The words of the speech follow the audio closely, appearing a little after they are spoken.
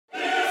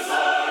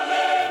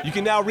You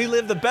can now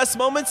relive the best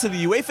moments of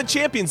the UEFA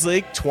Champions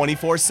League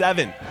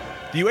 24/7.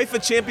 The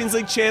UEFA Champions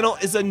League channel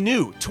is a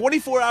new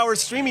 24-hour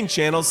streaming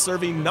channel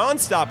serving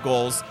non-stop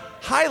goals,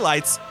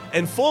 highlights,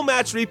 and full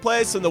match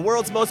replays from the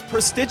world's most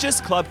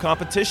prestigious club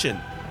competition.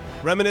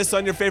 Reminisce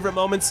on your favorite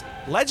moments,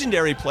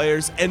 legendary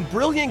players, and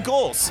brilliant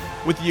goals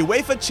with the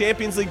UEFA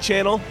Champions League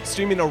channel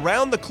streaming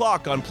around the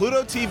clock on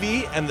Pluto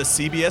TV and the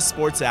CBS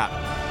Sports app.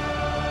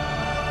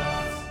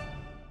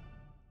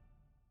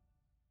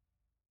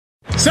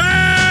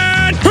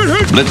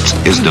 Blitz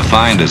is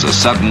defined as a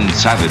sudden,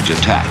 savage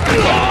attack.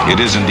 It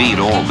is indeed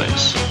all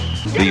this.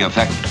 The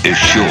effect is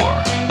sure.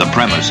 The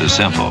premise is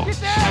simple.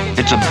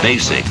 It's a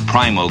basic,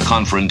 primal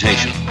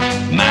confrontation,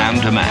 man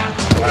to man.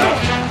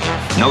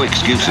 No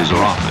excuses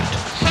are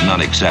offered, none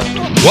accepted.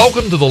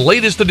 Welcome to the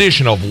latest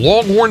edition of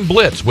Longhorn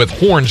Blitz with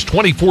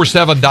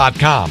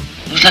horns247.com.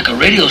 Looks like a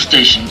radio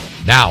station.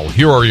 Now,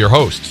 here are your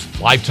hosts,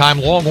 lifetime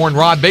Longhorn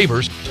Rod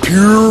Babers,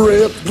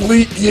 pure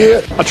athlete,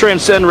 yeah. I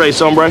transcend race,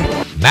 hombre.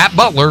 Matt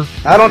Butler.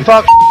 I don't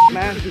talk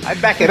man. I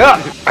back it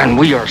up. And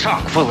we are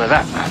chock full of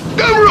that, man.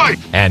 Damn right.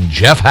 And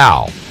Jeff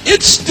Howe.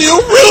 It's still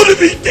real to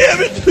me,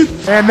 damn it.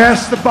 And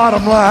that's the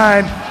bottom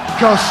line,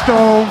 because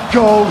Stone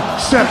Cold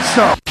said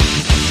so.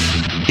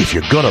 If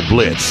you're gonna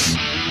blitz,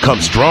 come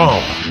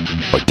strong,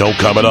 but don't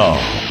come at all.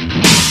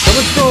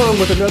 Coming strong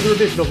with another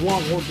edition of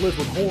Longhorn Blitz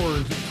with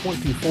Horns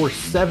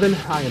 24/7.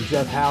 I am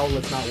Jeff Howe.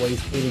 Let's not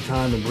waste any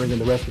time and bring in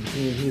the rest of the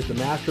team. He is the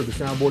master of the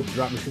soundboard, the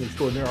drop machine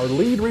extraordinaire, our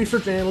lead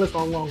research analyst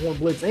on Longhorn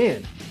Blitz,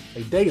 and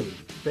a daily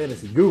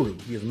fantasy guru.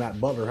 He is Matt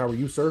Butler. How are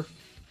you, sir?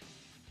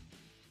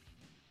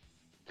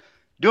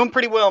 Doing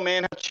pretty well,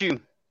 man. How about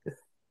you?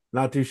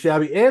 Not too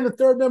shabby. And the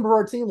third member of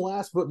our team,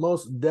 last but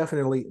most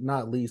definitely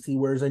not least, he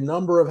wears a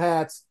number of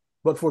hats.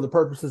 But for the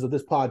purposes of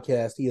this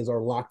podcast, he is our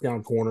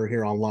lockdown corner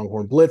here on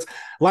Longhorn Blitz.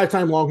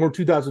 Lifetime Longhorn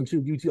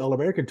 2002 UT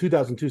All-American,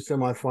 2002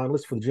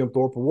 semifinalist for the Jim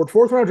Thorpe Award,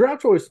 fourth-round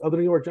draft choice of the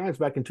New York Giants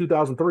back in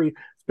 2003.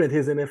 Spent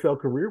his NFL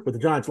career with the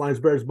Giants, Lions,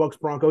 Bears, Bucks,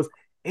 Broncos,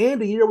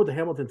 and a year with the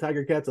Hamilton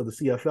Tiger Cats of the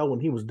CFL. When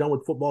he was done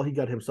with football, he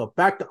got himself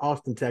back to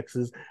Austin,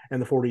 Texas,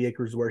 and the 40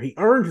 acres where he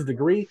earned his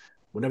degree.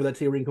 Whenever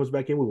that ring comes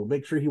back in, we will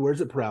make sure he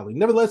wears it proudly.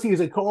 Nevertheless, he is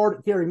a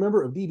card-carrying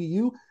member of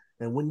DBU.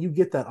 And when you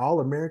get that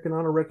All-American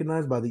honor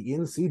recognized by the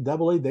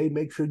NCAA, they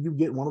make sure you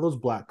get one of those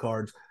black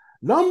cards.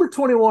 Number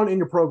 21 in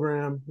your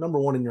program, number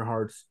one in your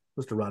hearts,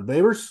 Mr. Rod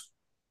Babers.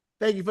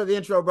 Thank you for the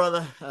intro,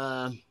 brother.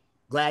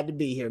 Glad to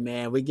be here,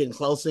 man. We're getting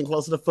closer and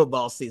closer to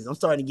football season. I'm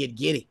starting to get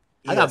giddy.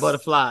 Yes. I got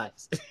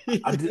butterflies.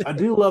 I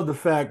do love the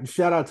fact,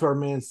 shout out to our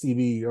man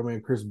CB, our man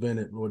Chris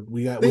Bennett.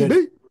 We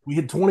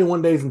had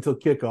 21 days until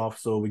kickoff,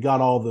 so we got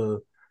all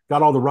the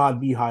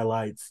Rod B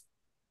highlights.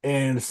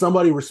 And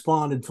somebody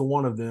responded to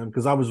one of them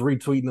because I was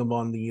retweeting them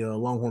on the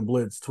Longhorn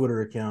Blitz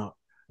Twitter account.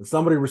 And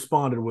somebody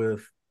responded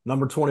with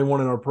number 21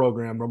 in our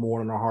program, number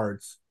one in our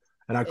hearts.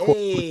 And I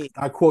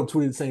quote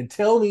tweeted saying,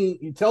 tell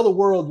the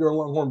world you're a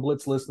Longhorn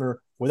Blitz listener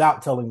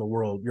without telling the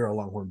world you're a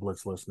Longhorn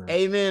Blitz listener.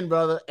 Amen,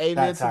 brother.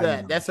 Amen to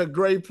that. That's a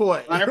great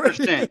point.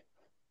 100%.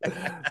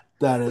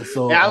 That is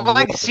so. Yeah, I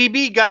like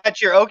CB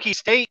got your Okie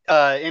State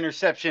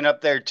interception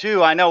up there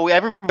too. I know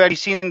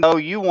everybody's seen the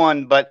OU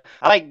one, but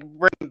I like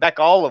bringing back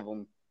all of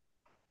them.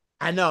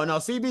 I know. No,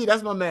 CB,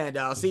 that's my man,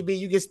 dog. CB,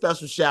 you get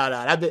special shout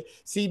out.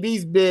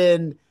 CB's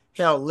been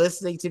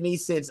listening to me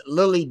since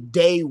literally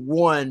day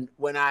one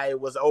when I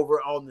was over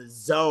on the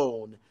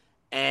Zone.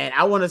 And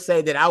I want to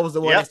say that I was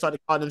the one that started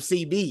calling him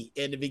CB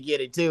in the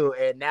beginning too.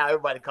 And now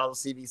everybody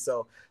calls him CB.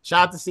 So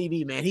shout out to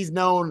CB, man. He's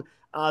known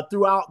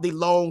throughout the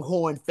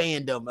Longhorn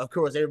fandom. Of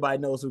course, everybody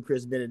knows who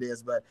Chris Bennett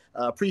is, but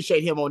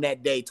appreciate him on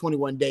that day,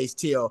 21 days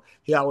till.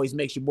 He always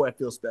makes your boy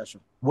feel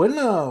special.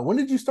 When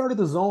did you start at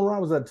the Zone,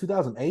 Ron? Was that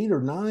 2008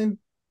 or 9?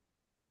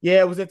 Yeah,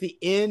 it was at the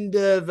end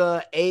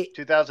of 8.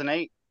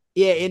 2008?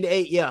 Yeah, end of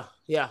 8. Yeah,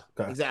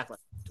 okay. Exactly.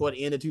 Toward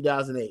the end of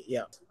 2008,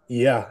 yeah.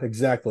 Yeah,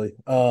 exactly.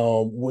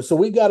 So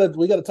we gotta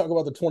talk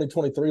about the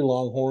 2023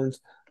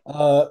 Longhorns.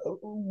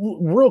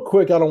 Real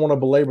quick, I don't want to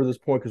belabor this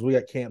point because we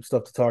got camp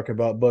stuff to talk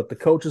about, but the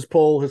coaches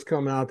poll has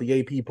come out,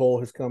 the AP poll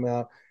has come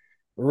out.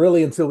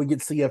 Really, until we get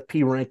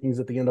CFP rankings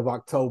at the end of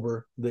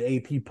October, the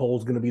AP poll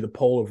is going to be the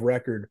poll of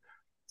record.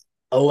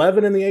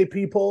 11 in the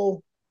AP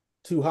poll,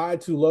 too high,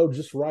 too low,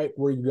 just right.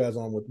 Where are you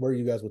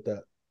guys with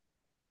that?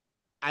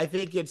 I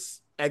think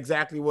it's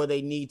exactly where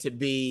they need to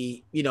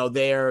be.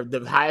 They're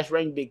the highest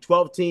ranked Big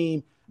 12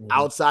 team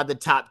outside the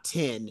top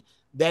 10.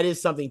 That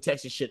is something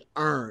Texas should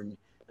earn.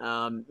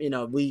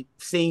 We've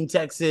seen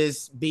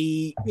Texas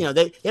be,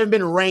 they haven't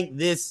been ranked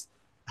this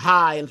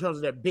high in terms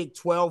of their Big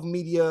 12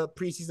 media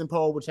preseason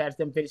poll, which has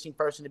them finishing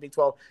first in the Big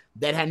 12.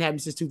 That hadn't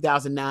happened since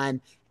 2009.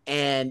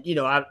 And,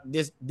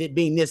 this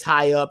being this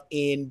high up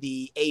in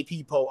the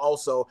AP poll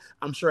also,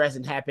 I'm sure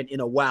hasn't happened in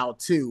a while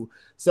too.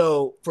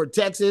 So for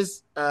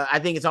Texas, I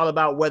think it's all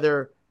about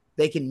whether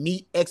they can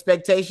meet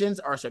expectations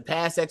or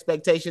surpass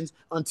expectations.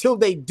 Until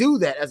they do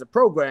that as a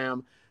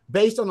program,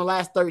 based on the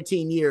last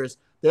 13 years,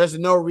 there's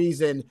no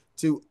reason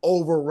to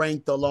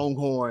overrank the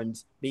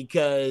Longhorns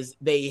because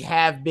they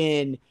have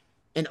been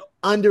an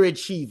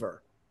underachiever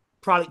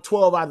probably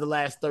 12 out of the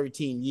last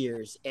 13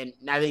 years. And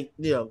I think,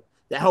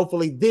 that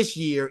hopefully this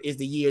year is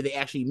the year they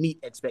actually meet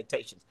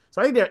expectations. So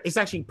I think it's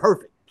actually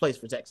perfect place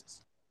for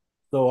Texas.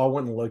 So I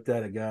went and looked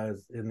at it,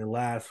 guys. In the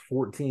last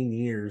 14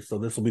 years, so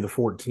this will be the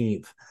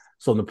 14th.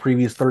 So in the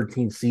previous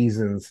 13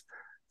 seasons,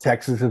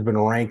 Texas has been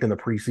ranked in the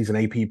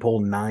preseason AP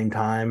poll 9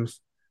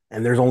 times,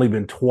 and there's only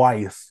been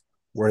twice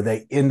where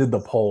they ended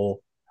the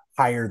poll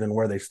higher than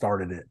where they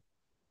started it.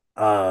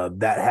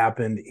 That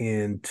happened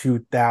in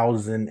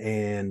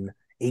 2018.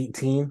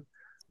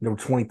 They were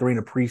 23 in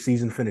the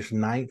preseason, finished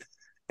 9th.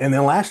 And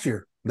then last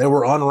year, they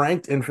were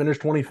unranked and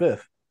finished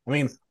 25th. I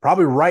mean,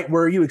 probably right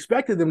where you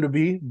expected them to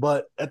be,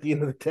 but at the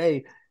end of the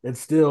day, it's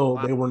still,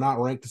 they were not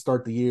ranked to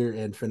start the year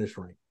and finish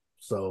ranked.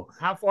 So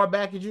how far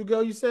back did you go,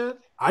 you said?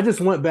 I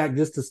just went back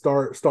just to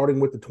starting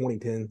with the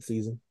 2010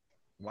 season.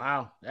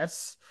 Wow.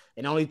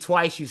 And only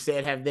twice you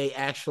said have they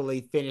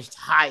actually finished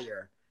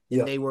higher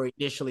than they were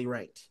initially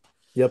ranked.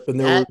 Yep.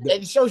 And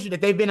it shows you that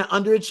they've been an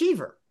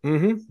underachiever.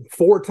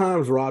 4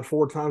 times, Rod,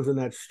 4 times in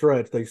that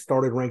stretch, they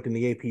started ranked in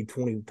the AP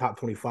top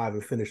 25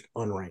 and finished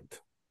unranked.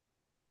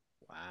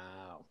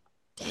 Wow.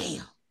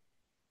 Damn.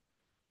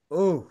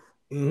 Oh,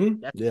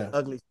 that's an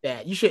ugly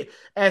stat. You should,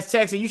 as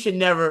Texas, you should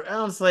never, I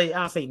don't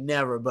say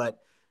never, but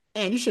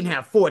you shouldn't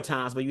have 4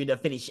 times, but you end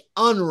up finishing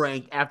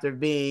unranked after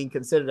being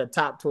considered a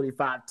top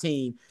 25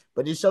 team.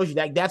 But it shows you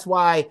that that's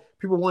why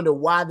people wonder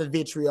why the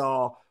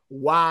vitriol,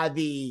 why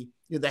the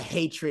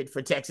hatred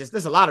for Texas.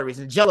 There's a lot of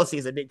reasons. Jealousy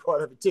is a big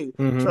part of it too.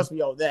 Trust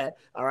me on that.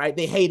 All right.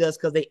 They hate us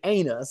because they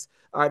ain't us.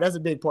 All right. That's a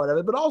big part of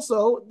it. But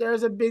also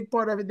there's a big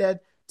part of it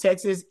that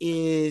Texas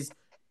is,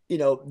 they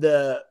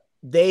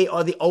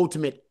are the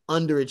ultimate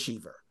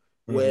underachiever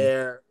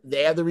where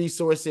they have the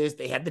resources,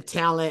 they have the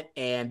talent,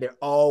 and they're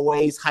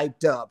always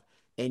hyped up.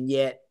 And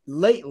yet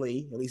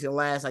lately, at least in the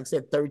last, like I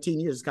said, 13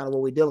 years is kind of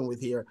what we're dealing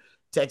with here.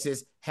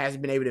 Texas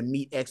hasn't been able to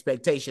meet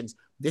expectations.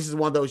 This is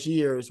one of those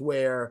years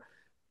where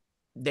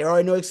there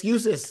are no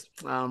excuses,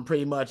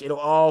 pretty much. It'll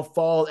all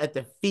fall at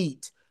the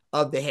feet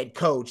of the head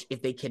coach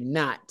if they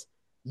cannot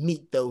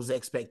meet those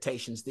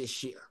expectations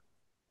this year.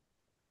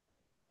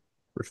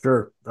 For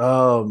sure.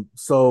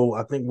 So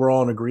I think we're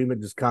all in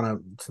agreement. Just kind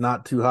of, it's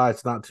not too high,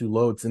 it's not too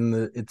low. It's in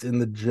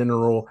the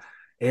general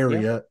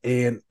area.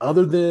 Yeah. And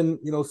other than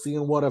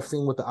seeing what I've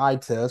seen with the eye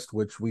test,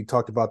 which we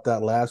talked about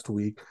that last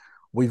week,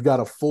 we've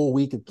got a full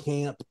week of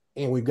camp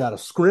and we've got a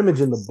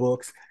scrimmage in the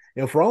books.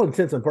 And for all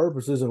intents and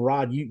purposes, and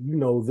Rod, you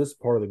know this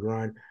part of the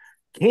grind,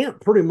 camp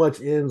pretty much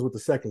ends with the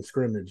second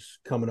scrimmage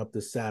coming up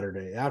this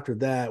Saturday. After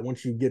that,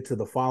 once you get to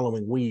the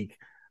following week,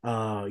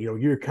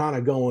 you're kind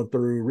of going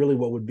through really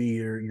what would be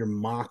your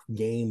mock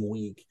game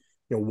week.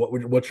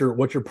 What's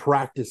your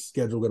practice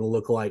schedule going to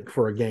look like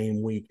for a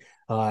game week?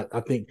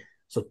 I think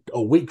so.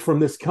 A week from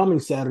this coming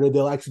Saturday,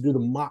 they'll actually do the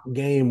mock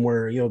game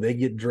where they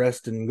get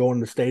dressed and go in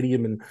the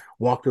stadium and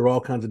walk through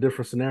all kinds of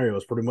different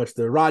scenarios. Pretty much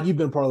Rod, you've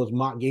been part of those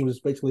mock games. It's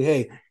basically,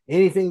 hey,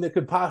 anything that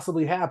could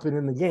possibly happen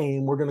in the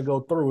game, we're going to go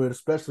through it,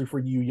 especially for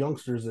you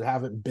youngsters that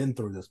haven't been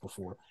through this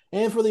before.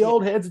 And for the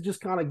old heads, it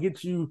just kind of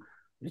gets you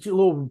a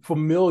little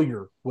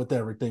familiar with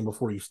everything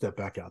before you step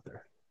back out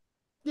there.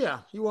 Yeah,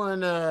 you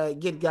want to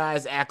get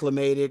guys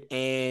acclimated,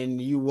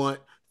 and you want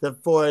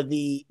for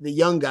the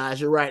young guys,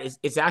 you're right,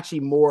 it's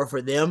actually more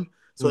for them,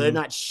 so they're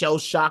not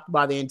shell-shocked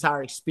by the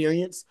entire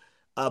experience.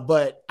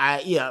 But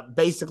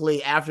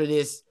basically after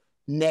this,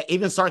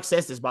 even Sark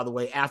says this, by the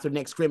way, after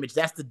next scrimmage,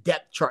 that's the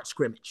depth chart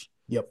scrimmage.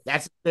 Yep.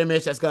 That's the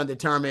scrimmage that's going to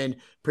determine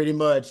pretty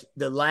much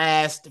the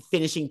last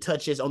finishing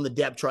touches on the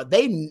depth chart.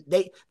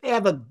 They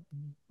have a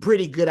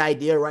pretty good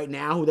idea right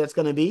now who that's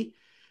going to be,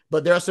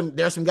 but there are some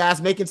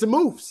guys making some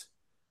moves.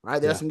 Right,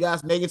 there are some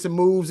guys making some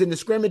moves in the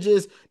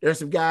scrimmages. There are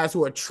some guys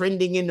who are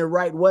trending in the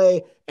right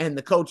way, and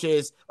the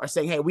coaches are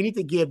saying, "Hey, we need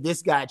to give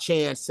this guy a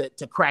chance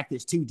to crack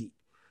this 2 deep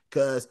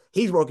because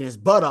he's working his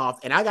butt off."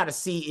 And I got to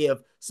see if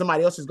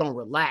somebody else is going to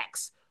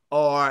relax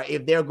or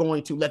if they're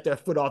going to let their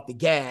foot off the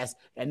gas,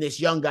 and this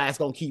young guy is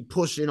going to keep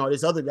pushing, or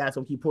this other guy's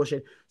going to keep pushing.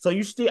 So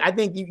I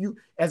think you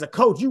as a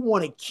coach, you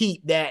want to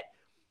keep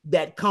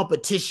that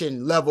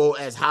competition level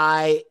as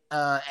high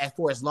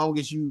for as long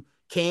as you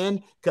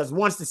can, because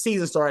once the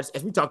season starts,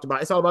 as we talked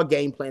about, it's all about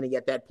game planning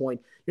at that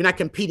point. You're not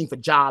competing for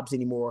jobs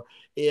anymore.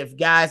 If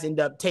guys end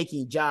up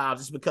taking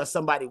jobs, it's because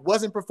somebody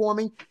wasn't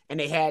performing and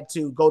they had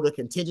to go to a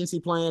contingency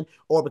plan,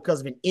 or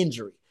because of an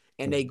injury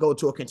and they go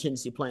to a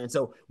contingency plan.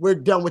 So we're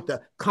done with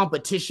the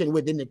competition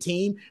within the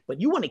team,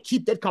 but you want to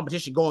keep that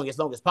competition going as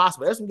long as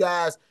possible. There's some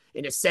guys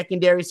in the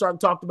secondary,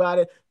 Sark talked about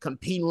it,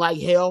 competing like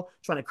hell,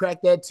 trying to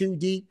crack that 2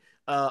 deep.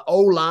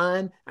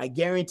 O-line, I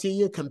guarantee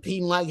you,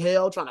 competing like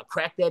hell, trying to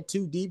crack that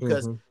 2 deep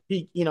because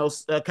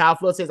Kyle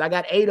Flood says, I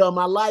got 8 of them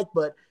I like,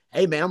 but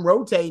hey, man, I'm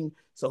rotating.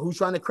 So who's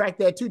trying to crack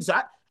that 2?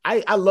 So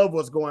I love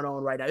what's going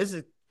on right now. This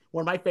is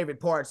one of my favorite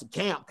parts of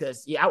camp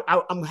because,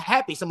 I'm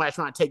happy somebody's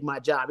trying to take my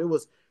job. It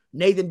was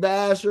Nathan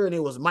Basher, and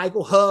it was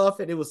Michael Huff,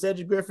 and it was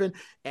Cedric Griffin,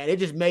 and it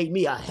just made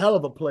me a hell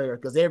of a player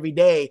because every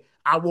day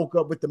I woke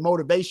up with the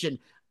motivation.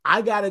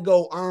 I got to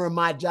go earn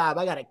my job.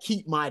 I got to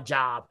keep my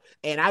job.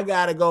 And I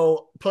got to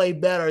go play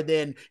better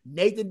than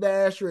Nathan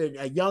Dasher and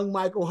a young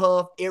Michael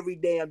Huff every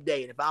damn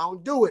day. And if I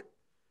don't do it,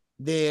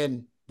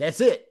 then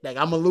that's it. Like,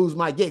 I'm going to lose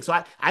my gig.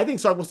 So I think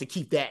Sark wants to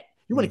keep that.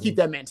 You want to keep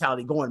that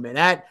mentality going,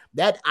 man.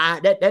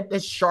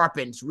 That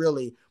sharpens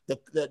really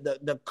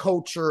the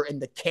culture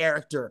and the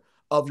character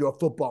of your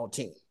football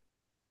team.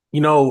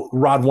 You know,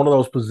 Rod, one of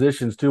those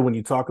positions too, when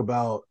you talk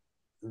about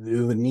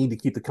the need to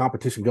keep the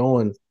competition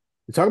going,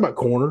 you talk about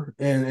corner,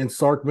 and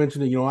Sark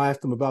mentioned it. You know, I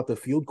asked him about the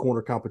field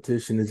corner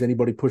competition. Is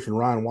anybody pushing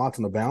Ryan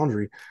Watson the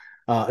boundary,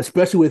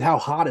 especially with how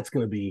hot it's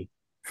going to be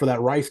for that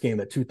Rice game,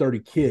 that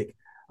 2:30 kick?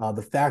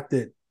 The fact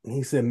that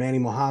he said Manny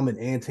Muhammad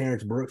and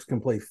Terrence Brooks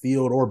can play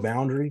field or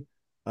boundary.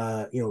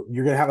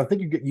 You're gonna have. I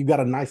think you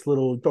got a nice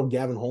little. Throw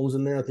Gavin Holmes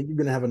in there. I think you're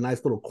gonna have a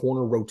nice little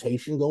corner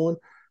rotation going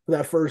for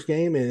that first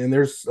game, and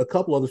there's a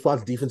couple other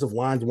spots. Defensive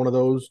line's one of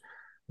those.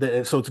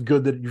 So it's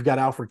good that you've got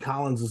Alfred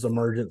Collins'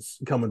 emergence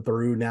coming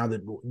through now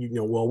that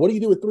well, what do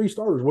you do with 3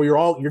 starters? Well,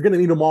 you're going to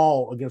need them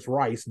all against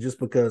Rice, just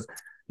because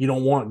you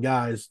don't want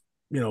guys,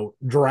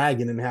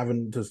 dragging and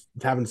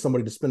having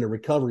somebody to spend a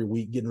recovery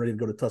week getting ready to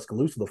go to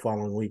Tuscaloosa the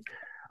following week.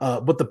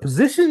 But the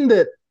position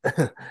that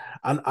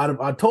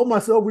I told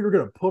myself we were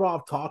going to put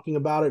off talking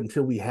about it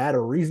until we had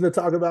a reason to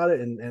talk about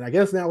it, and I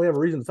guess now we have a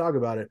reason to talk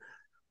about it.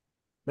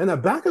 Man,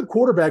 that backup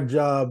quarterback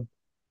job.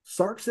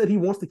 Sark said he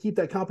wants to keep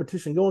that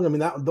competition going. I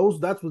mean, that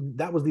was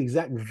the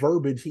exact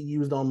verbiage he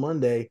used on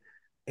Monday,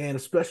 and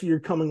especially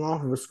you're coming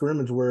off of a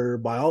scrimmage where,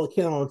 by all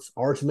accounts,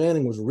 Arch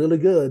Manning was really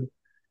good,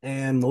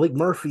 and Malik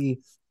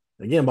Murphy,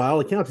 again, by all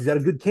accounts, he's had a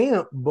good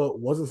camp, but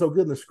wasn't so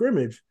good in the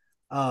scrimmage.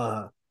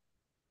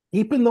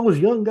 Keeping those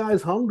young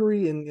guys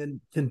hungry and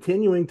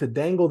continuing to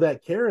dangle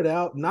that carrot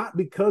out, not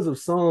because of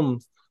some,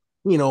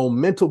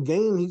 mental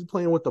game he's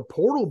playing with the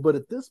portal, but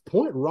at this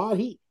point,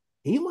 Rod,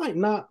 he might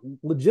not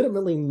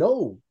legitimately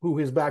know who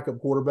his backup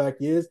quarterback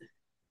is,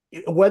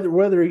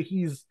 whether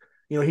he's,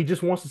 he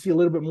just wants to see a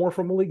little bit more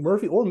from Malik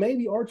Murphy, or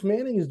maybe Arch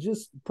Manning is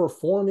just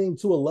performing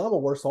to a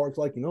level where Sark's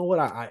like, you know what,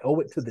 I owe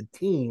it to the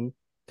team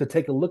to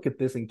take a look at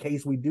this in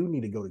case we do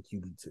need to go to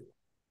QB2.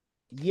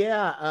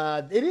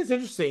 Yeah, it is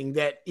interesting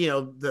that,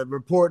 the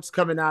reports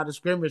coming out of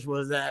scrimmage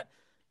was that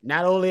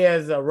not only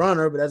as a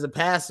runner, but as a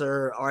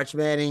passer, Arch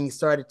Manning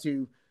started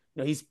to,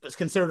 he's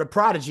considered a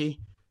prodigy.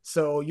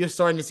 So you're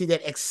starting to see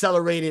that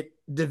accelerated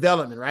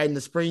development, right? In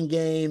the spring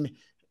game,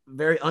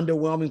 very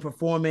underwhelming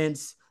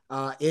performance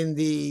in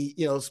the,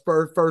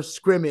 Spur first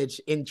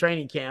scrimmage in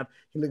training camp.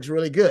 He looks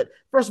really good.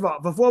 First of all,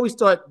 before we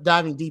start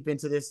diving deep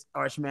into this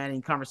Arch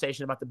Manning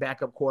conversation about the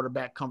backup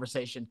quarterback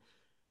conversation,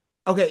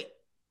 okay,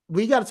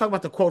 we got to talk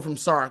about the quote from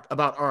Sark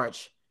about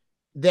Arch,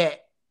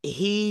 that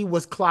he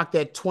was clocked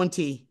at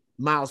 20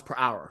 miles per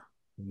hour.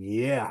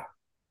 Yeah.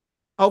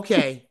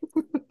 Okay,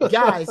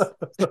 guys.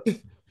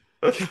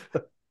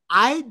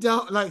 I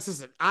don't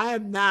listen.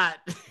 I'm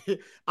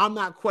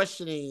not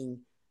questioning,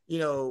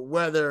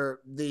 whether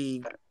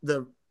the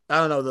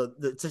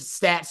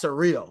stats are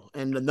real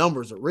and the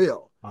numbers are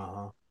real.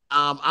 Uh-huh.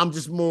 I'm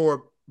just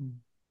more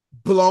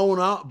blown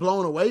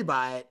away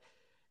by it.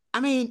 I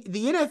mean,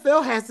 the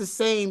NFL has the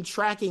same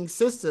tracking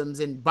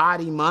systems and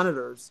body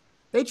monitors.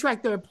 They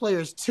track their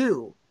players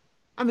too.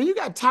 I mean, you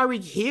got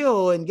Tyreek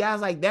Hill and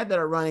guys like that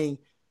are running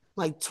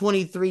like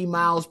 23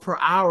 miles per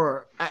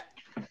hour.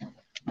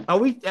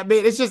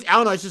 It's just, I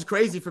don't know. It's just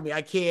crazy for me.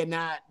 I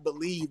cannot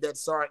believe that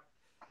Sark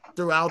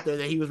threw out there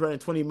that he was running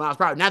 20 miles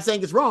per hour. Not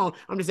saying it's wrong.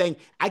 I'm just saying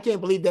I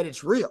can't believe that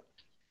it's real.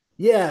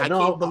 Yeah, I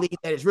can't believe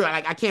that it's real.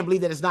 I can't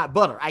believe that it's not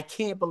butter. I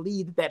can't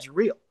believe that that's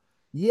real.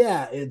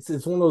 Yeah, it's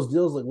one of those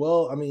deals like,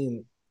 well, I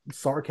mean,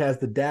 Sark has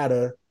the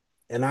data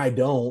and I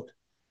don't.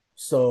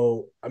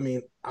 So, I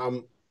mean,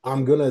 I'm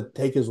gonna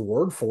take his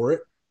word for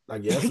it, I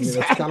guess. Exactly. I mean,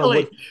 that's kind of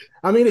what,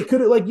 I mean, it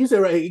could have, like you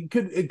said, right?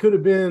 It could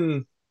have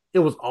been, it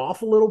was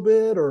off a little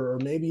bit, or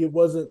maybe it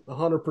wasn't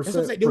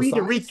 100%. Do we need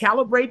to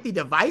recalibrate the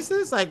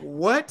devices? Like,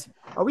 what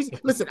are we?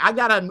 Listen, I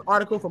got an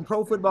article from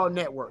Pro Football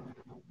Network,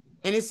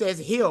 and it says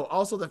Hill,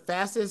 also the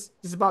fastest.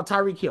 This is about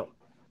Tyreek Hill,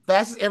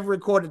 fastest ever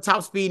recorded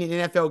top speed in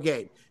an NFL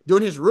game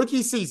during his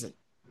rookie season.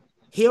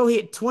 Hill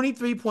hit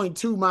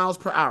 23.2 miles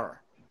per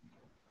hour.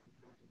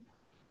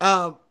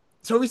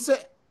 So we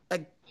said,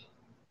 like,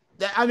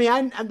 that. I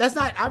mean, that's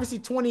not, obviously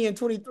 20 and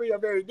 23 are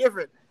very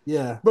different.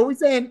 Yeah. But we're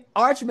saying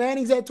Arch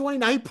Manning's at 20.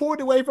 Now he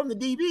poured away from the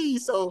DB,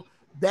 so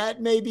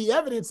that may be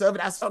evidence of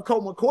it. I saw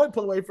Colt McCoy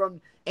pull away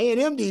from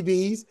A&M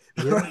DBs,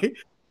 right,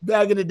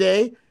 back in the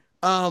day.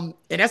 And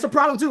that's a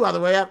problem too, by the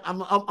way.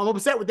 I'm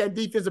upset with that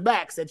defensive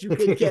backs that you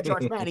couldn't catch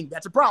Arch Manning.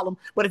 That's a problem.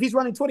 But if he's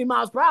running 20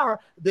 miles per hour,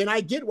 then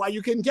I get why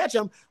you couldn't catch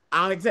him.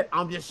 I'm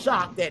just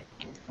shocked that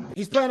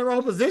he's playing the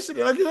wrong position.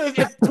 Like,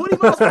 20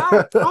 miles per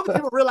hour. I don't think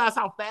people realize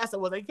how fast it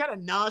was. They kind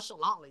of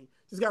nonchalantly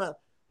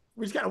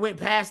we just kind of went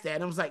past that.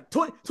 And I was like,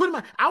 20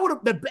 miles.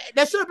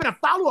 That should have been a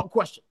follow-up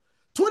question.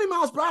 20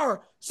 miles per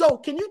hour. So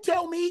can you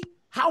tell me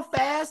how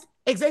fast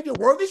Xavier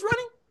Worthy's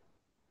running?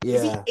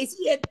 Yeah.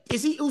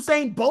 Is he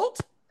Usain Bolt?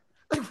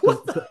 Like,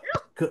 what the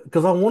hell?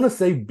 Because I want to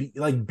say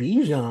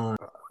Bijan.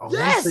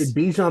 I want to say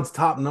Bijan's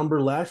top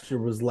number last year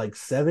was like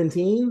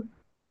 17.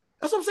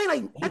 That's what I'm saying.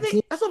 Like, I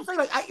think that's what I'm saying.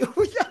 Like,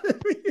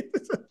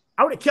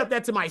 I would have kept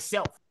that to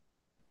myself.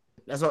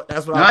 That's what.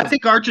 No, I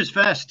think Arch is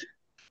fast.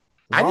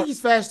 I think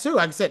he's fast too.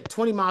 Like I said,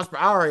 20 miles per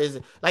hour is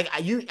like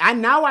I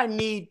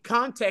need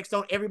context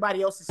on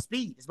everybody else's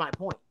speed. Is my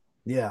point.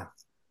 Yeah.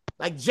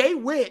 Like Jay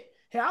Witt.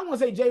 Hey, I want to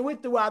say Jay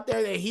Witt threw out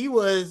there that he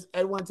was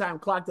at one time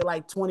clocked at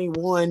like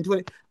 21,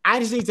 20. I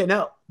just need to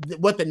know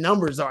what the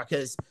numbers are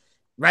because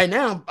right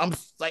now I'm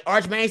like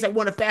Arch Manning's like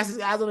one of the fastest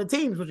guys on the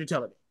team. Is what you're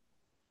telling me.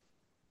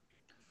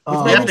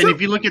 Yep, and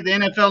if you look at the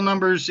NFL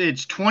numbers,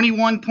 it's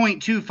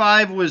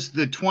 21.25 was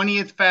the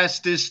 20th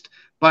fastest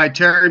by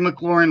Terry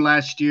McLaurin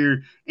last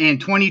year, and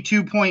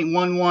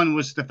 22.11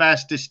 was the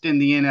fastest in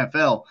the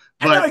NFL.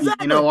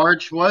 But,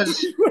 Arch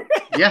was,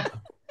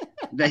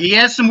 he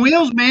has some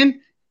wheels, man.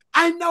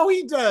 I know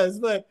he does,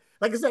 but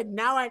like I said,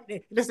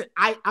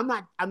 I'm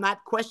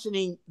not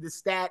questioning the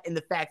stat and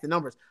the fact, the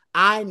numbers.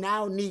 I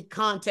now need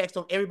context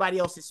on everybody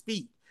else's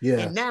speed. Yeah.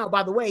 And now,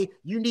 by the way,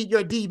 you need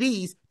your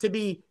DBs to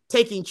be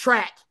taking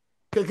track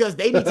because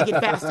they need to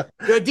get faster.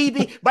 Your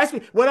DB,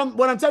 basically, what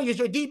I'm telling you is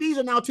your DBs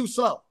are now too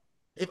slow.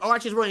 If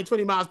Arch is running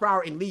 20 miles per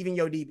hour and leaving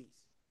your DBs.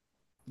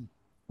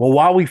 Well,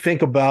 while we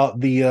think about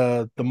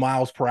the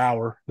miles per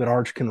hour that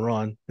Arch can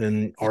run,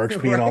 and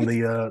Arch being on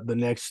the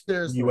next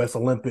U.S.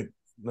 Olympic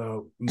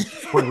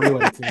sprint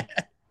relay team.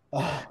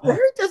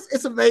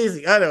 It's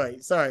amazing. Anyway,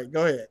 sorry,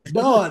 go ahead.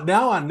 No,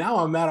 now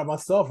I'm mad at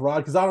myself, Rod,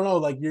 because I don't know.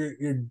 Like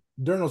you're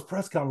during those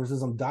press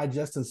conferences, I'm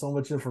digesting so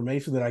much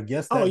information that I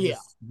guess. And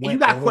you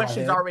got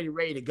questions already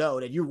ready to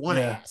go that you want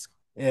to ask.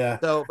 Yeah.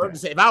 So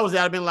if I was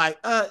there, I'd been like,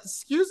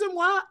 excuse him,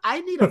 why?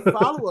 I need a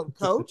follow-up,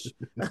 coach.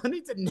 I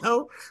need to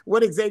know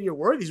what Xavier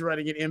Worthy's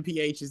running in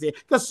MPH is there.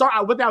 Because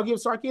without giving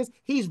Sarkis,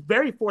 he's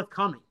very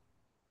forthcoming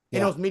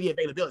in those media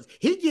availabilities.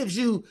 He gives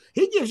you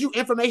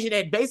information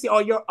that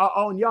basically are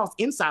on y'all's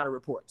insider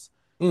reports.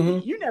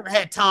 Mm-hmm. You never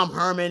had Tom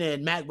Herman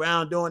and Matt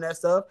Brown doing that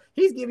stuff.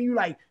 He's giving you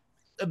like,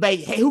 hey,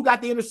 who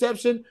got the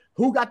interception?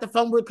 Who got the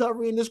fumble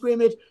recovery in the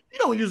scrimmage? You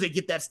don't usually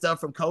get that stuff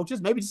from coaches.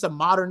 Maybe just a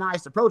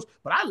modernized approach,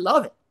 but I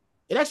love it.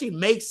 It actually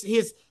makes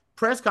his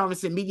press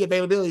conference and media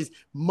availabilities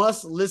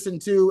must listen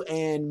to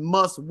and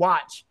must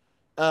watch,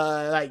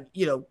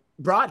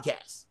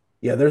 broadcasts.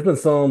 Yeah, there's been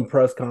some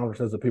press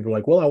conferences that people are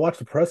like, well, I watched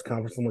the press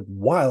conference. I'm like,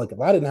 why? Like, if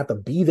I didn't have to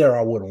be there,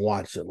 I wouldn't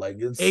watch it. Like,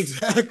 it's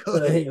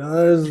exactly.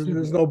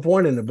 There's no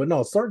point in it. But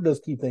no, Sark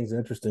does keep things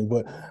interesting.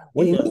 But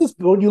when you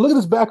look at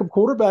this backup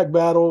quarterback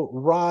battle,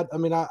 Rod, I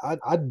mean,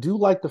 I do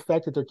like the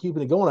fact that they're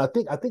keeping it going.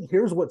 I think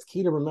here's what's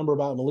key to remember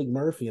about Malik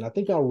Murphy, and I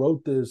think I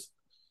wrote this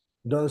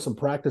during some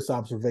practice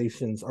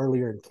observations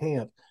earlier in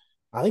camp.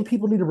 I think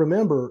people need to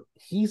remember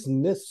he's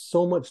missed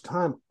so much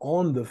time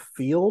on the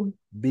field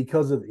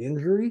because of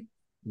injury.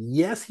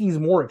 Yes, he's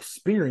more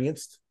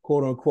experienced,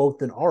 quote unquote,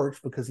 than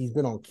Arch because he's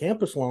been on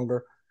campus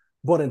longer.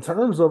 But in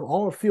terms of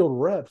on-field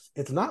reps,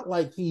 it's not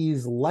like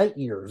he's light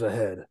years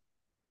ahead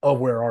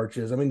of where Arch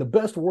is. I mean, the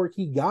best work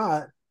he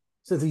got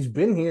since he's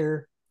been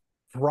here,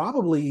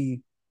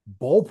 probably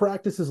bowl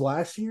practices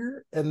last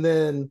year, and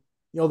then,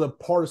 the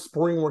part of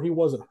spring where he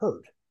wasn't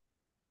hurt.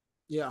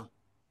 Yeah,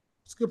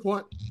 it's a good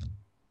point.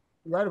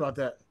 You're right about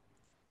that.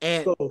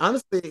 And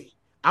honestly,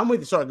 I'm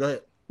with you. Sorry, go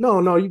ahead.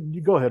 No,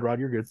 you go ahead, Rod.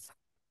 You're good.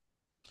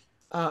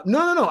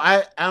 No.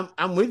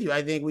 I'm with you.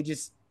 I think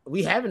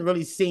we haven't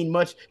really seen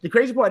much. The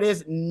crazy part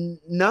is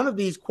none of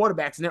these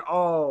quarterbacks, and they're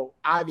all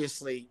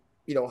obviously,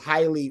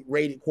 highly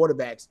rated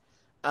quarterbacks.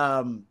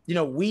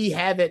 We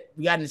haven't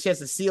gotten a chance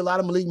to see a lot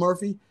of Malik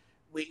Murphy.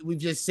 We've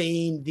just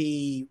seen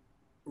the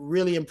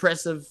really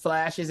impressive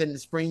flashes in the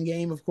spring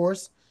game, of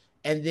course.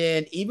 And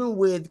then even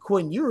with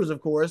Quinn Ewers,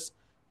 of course,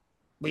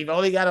 we've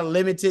only got a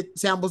limited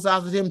sample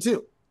size with him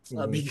too,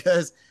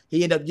 because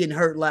he ended up getting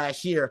hurt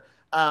last year.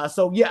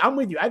 I'm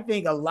with you. I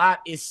think a lot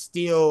is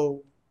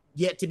still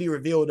yet to be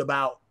revealed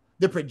about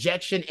the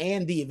projection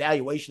and the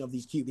evaluation of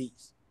these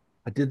QBs.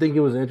 I did think it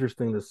was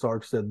interesting that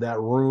Sark said that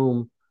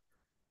room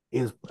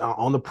is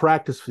on the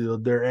practice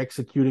field. They're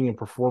executing and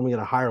performing at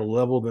a higher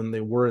level than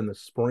they were in the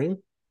spring,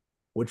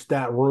 which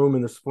that room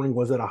in the spring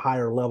was at a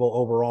higher level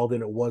overall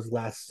than it was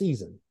last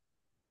season.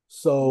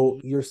 So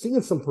you're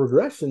seeing some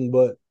progression,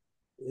 but,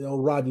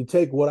 Rod, you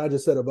take what I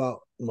just said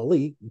about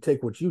Malik, you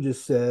take what you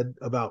just said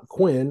about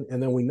Quinn,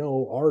 and then we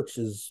know Arch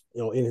is,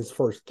 in his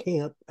first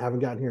camp, haven't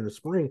gotten here in the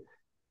spring.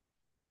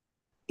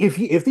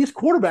 If these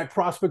quarterback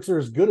prospects are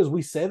as good as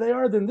we say they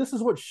are, then this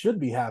is what should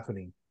be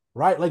happening,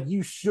 right? Like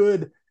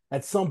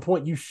at some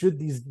point,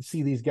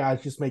 see these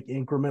guys just make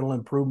incremental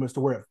improvements to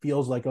where it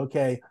feels like,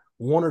 okay,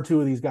 one or two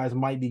of these guys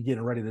might be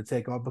getting ready to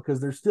take off because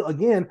they're still,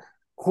 again,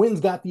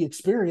 Quinn's got the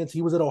experience.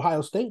 He was at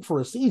Ohio State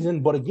for a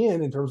season, but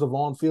again, in terms of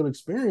on-field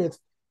experience,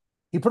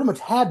 he pretty much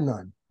had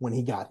none when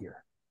he got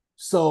here.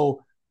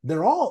 So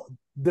they're all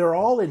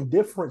in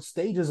different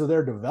stages of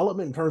their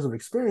development in terms of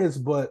experience,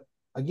 but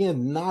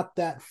again, not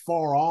that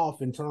far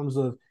off in terms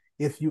of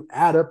if you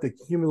add up the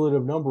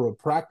cumulative number of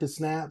practice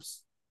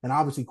snaps, and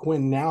obviously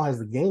Quinn now has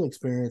the game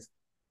experience,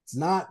 it's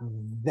not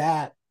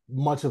that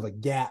much of a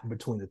gap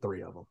between the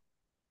three of them.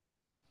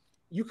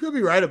 You could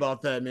be right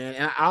about that, man.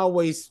 And I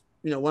always,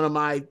 one of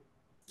my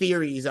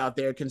theories out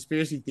there,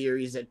 conspiracy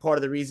theories, that part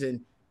of the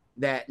reason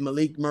that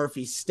Malik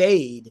Murphy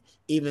stayed,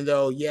 even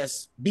though,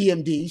 yes,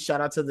 BMD, shout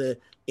out to the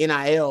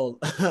NIL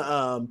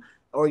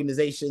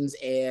organizations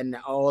and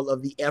all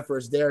of the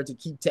efforts there to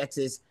keep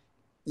Texas,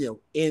 in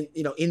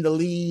the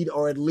lead,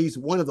 or at least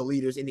one of the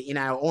leaders in the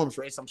NIL arms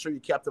race. I'm sure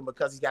you kept him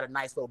because he's got a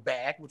nice little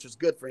bag, which was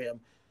good for him.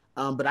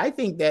 But I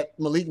think that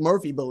Malik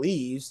Murphy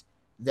believes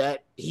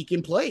that he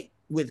can play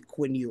with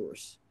Quinn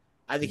Ewers.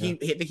 I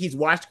think he's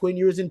watched Quinn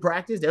Ewers in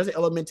practice. There's an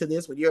element to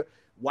this when you're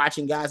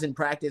watching guys in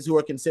practice who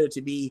are considered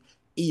to be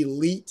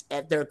elite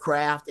at their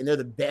craft and they're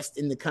the best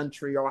in the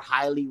country or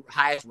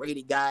highest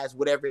rated guys,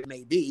 whatever it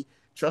may be.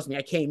 Trust me,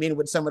 I came in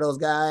with some of those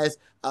guys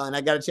and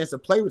I got a chance to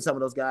play with some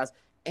of those guys.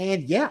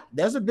 And yeah,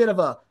 there's a bit of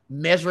a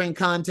measuring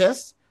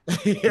contest.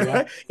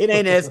 Yeah. It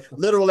ain't as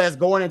literal as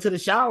going into the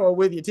shower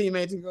with your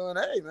teammates and going,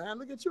 hey man,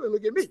 look at you and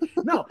look at me.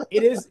 No,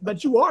 it is,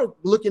 but you are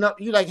looking up,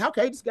 you're like,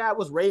 okay, this guy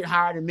was rated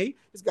higher than me.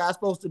 This guy's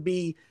supposed to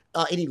be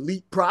an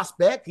elite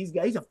prospect. He's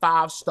a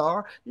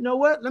 5-star. You know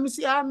what? Let me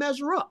see how I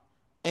measure up.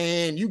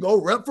 And you go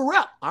rep for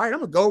rep. All right, I'm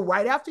gonna go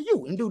right after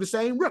you and do the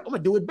same rep. I'm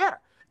gonna do it better.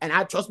 And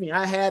trust me,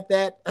 I had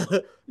that,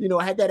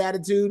 I had that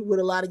attitude with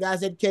a lot of guys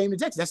that came to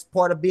Texas. That's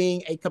part of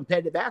being a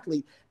competitive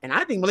athlete. And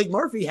I think Malik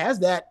Murphy has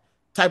that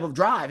type of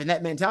drive and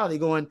that mentality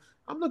going,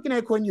 I'm looking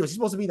at Quinn Ewers. He's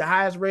supposed to be the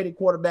highest rated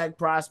quarterback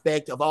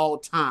prospect of all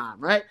time,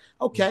 right?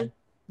 Okay.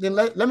 Then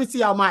let me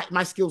see how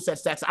my skill set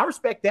stacks. I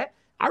respect that.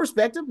 I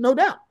respect him, no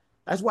doubt.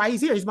 That's why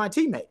he's here. He's my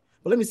teammate.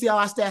 But let me see how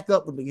I stack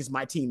up with him against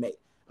my teammate.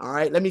 All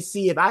right. Let me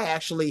see if I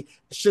actually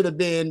should have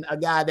been a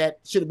guy that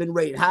should have been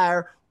rated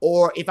higher,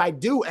 or if I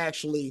do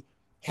actually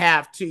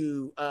have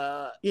to,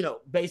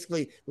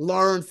 basically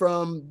learn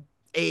from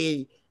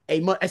a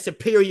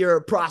superior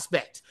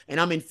prospect and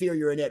I'm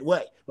inferior in that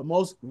way. But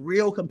most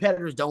real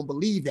competitors don't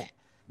believe that.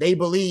 They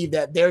believe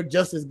that they're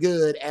just as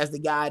good as the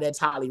guy that's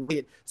highly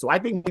rated. So I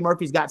think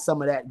Murphy's got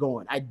some of that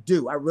going. I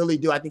do. I really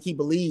do. I think he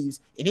believes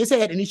in his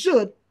head, and he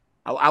should.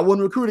 I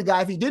wouldn't recruit a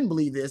guy if he didn't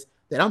believe this,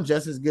 that I'm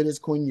just as good as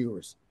Quinn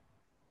Ewers.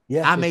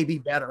 Yeah. I may be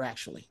better,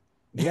 actually.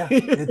 Yeah.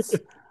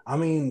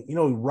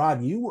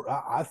 Rod,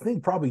 I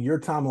think probably your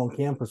time on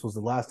campus was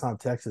the last time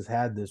Texas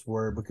had this,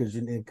 because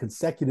in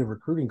consecutive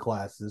recruiting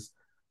classes,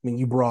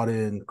 you brought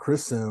in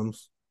Chris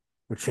Sims,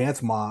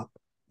 Chance Mock,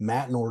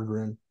 Matt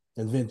Nordgren,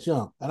 and Vince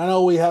Young. And I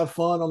know we have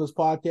fun on this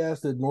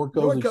podcast at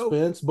Norco's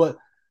expense, but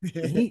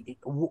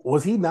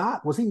was he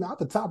not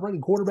the top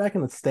rated quarterback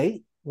in the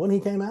state when he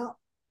came out?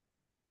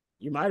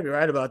 You might be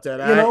right about that.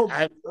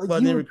 I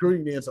wasn't in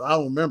recruiting then, so I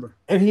don't remember.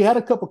 And he had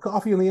a cup of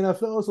coffee in the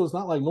NFL, so it's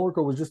not like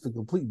Norco was just a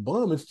complete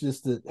bum. It's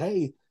just that,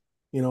 hey,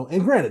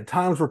 and granted,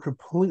 times were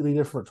completely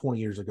different 20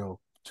 years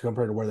ago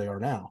compared to where they are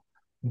now.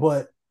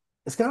 But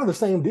it's kind of the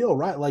same deal,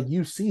 right? Like,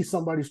 you see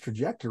somebody's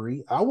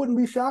trajectory. I wouldn't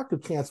be shocked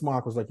if Chance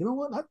Mock was like, you know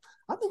what?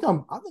 I think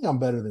I'm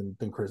better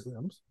than Chris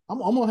Sims. I'm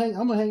gonna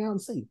hang out and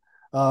see.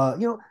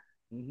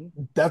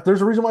 That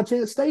there's a reason why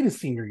Chance stayed his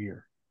senior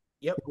year.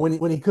 Yep.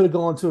 When he could have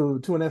gone to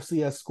an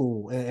FCS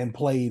school and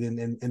played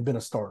and been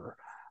a starter.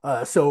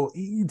 So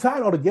you tie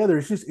it all together.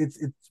 It's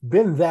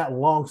been that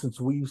long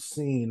since we've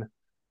seen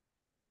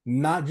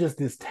not just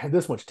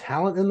this much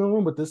talent in the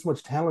room, but this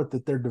much talent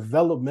that their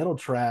developmental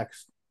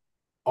tracks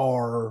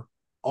are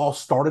all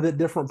started at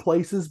different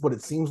places, but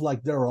it seems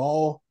like they're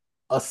all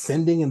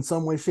ascending in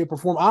some way, shape, or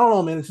form. I don't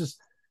know, man. It's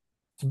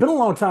been a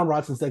long time,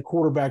 Rod, since that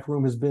quarterback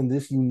room has been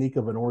this unique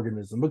of an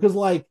organism, because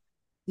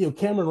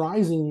Cameron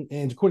Rising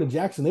and Quentin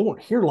Jackson, they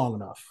weren't here long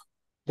enough.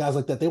 Guys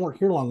like that, they weren't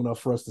here long enough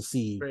for us to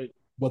see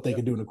what they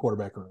could do in the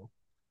quarterback room.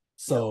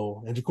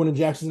 So, and Quentin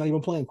Jackson's not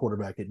even playing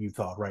quarterback at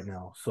Utah right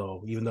now.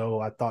 So, even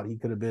though I thought he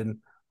could have been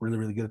really,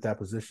 really good at that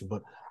position,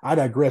 but I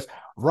digress.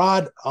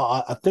 Rod,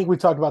 I think we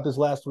talked about this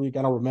last week.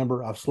 I don't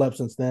remember. I've slept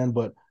since then.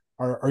 But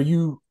are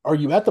you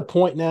at the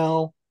point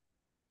now?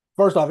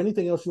 First off,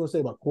 anything else you want to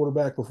say about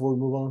quarterback before we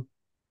move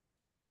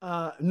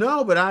on?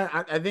 No, but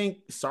I think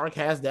Sark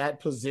has that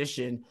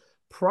position.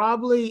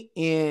 Probably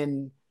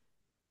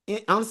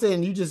I'm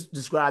saying you just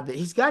described it.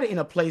 He's got it in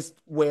a place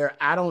where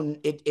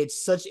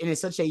it's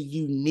such a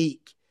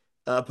unique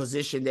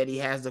position that he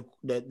has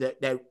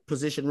that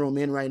position room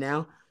in right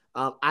now.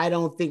 I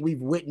don't think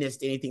we've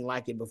witnessed anything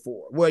like it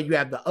before, where you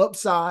have the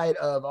upside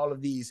of all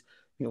of these,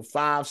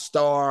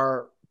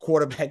 5-star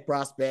quarterback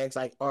prospects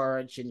like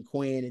Arch and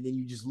Quinn, and then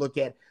you just look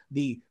at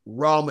the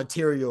raw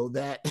material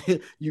that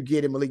you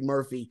get in Malik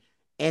Murphy,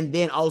 and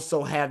then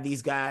also have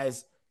these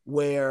guys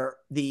where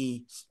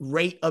the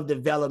rate of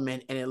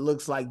development and it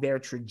looks like their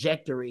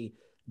trajectory,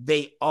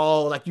 they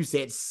all, like you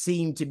said,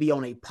 seem to be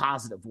on a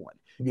positive one.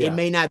 Yeah. It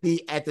may not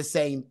be at the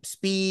same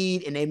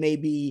speed and they may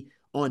be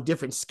on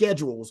different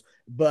schedules,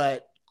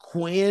 but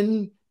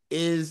Quinn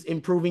is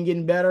improving,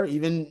 getting better.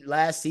 Even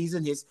last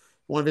season,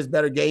 one of his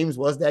better games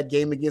was that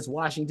game against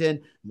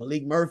Washington.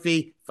 Malik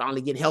Murphy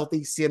finally getting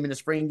healthy, see him in the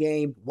spring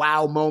game.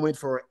 Wow moment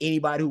for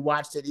anybody who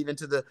watched it, even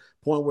to the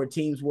point where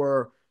teams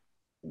were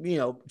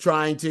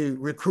trying to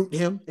recruit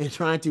him and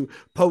trying to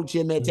poach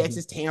him at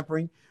Texas,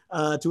 tampering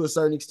to a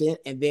certain extent.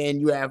 And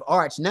then you have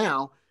Arch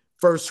now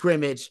first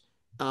scrimmage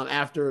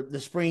after the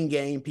spring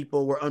game,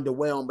 people were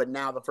underwhelmed, but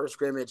now the first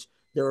scrimmage,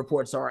 the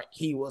reports are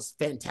he was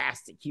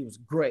fantastic. He was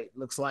great.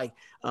 Looks like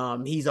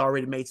he's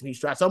already made some huge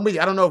strides. So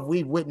I don't know if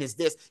we've witnessed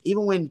this.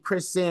 Even when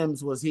Chris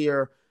Sims was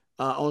here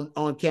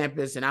on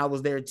campus, and I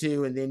was there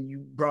too, and then you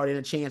brought in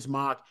a Chance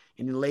Mock,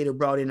 and then later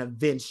brought in a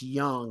Vince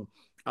Young.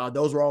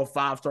 Those were all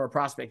 5-star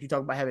prospects. You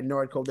talk about having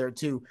Nordco there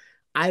too.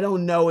 I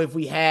don't know if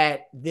we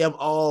had them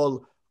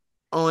all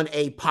on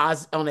a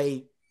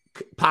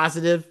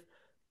positive,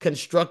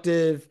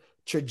 constructive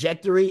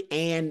trajectory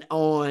and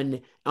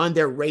on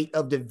their rate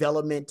of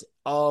development,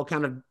 all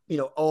kind of,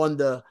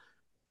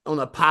 on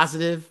a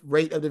positive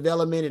rate of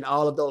development, and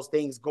all of those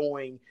things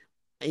going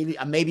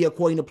maybe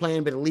according to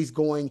plan, but at least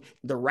going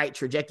the right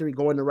trajectory,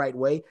 going the right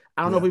way.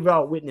 I don't know if we've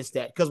all witnessed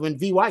that, because when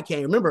VY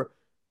came, remember,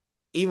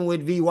 even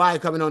with VY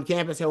coming on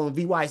campus, when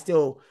VY is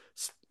still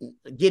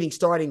getting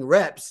starting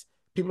reps,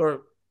 people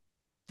are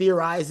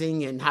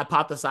theorizing and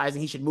hypothesizing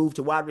he should move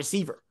to wide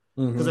receiver,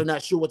 because they're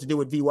not sure what to do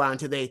with VY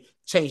until they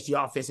change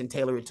the offense and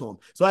tailor it to him.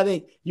 So I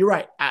think you're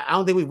right. I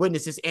don't think we've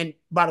witnessed this. And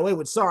by the way,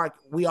 with Sark,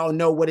 we all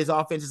know what his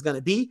offense is going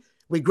to be.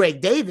 With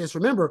Greg Davis,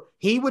 remember,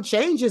 he would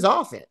change his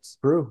offense.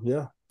 True,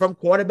 yeah. From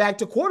quarterback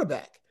to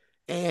quarterback.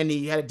 And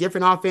he had a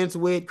different offense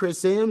with Chris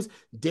Sims,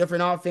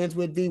 different offense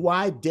with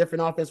VY,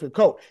 different offense with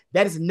Colt.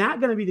 That is not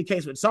going to be the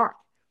case with Sark.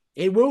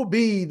 It will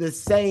be the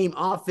same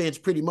offense,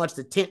 pretty much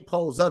the tent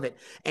poles of it.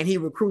 And he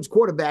recruits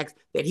quarterbacks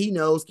that he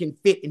knows can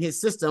fit in his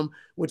system,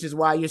 which is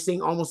why you're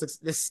seeing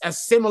almost a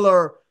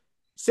similar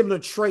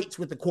traits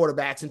with the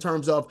quarterbacks in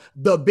terms of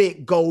the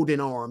big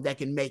golden arm that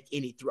can make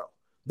any throw.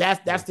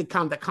 That's the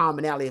kind of the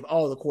commonality of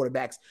all the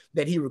quarterbacks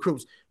that he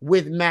recruits.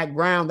 With Mac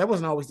Brown, that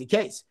wasn't always the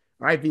case.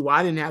 All right,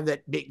 VY didn't have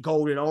that big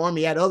golden arm.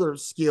 He had other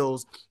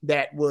skills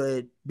that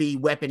would be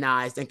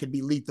weaponized and could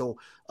be lethal.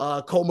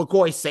 Colt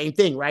McCoy, same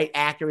thing, right?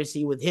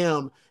 Accuracy with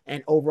him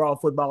and overall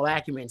football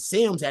acumen.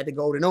 Sims had the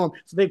golden arm.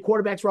 So the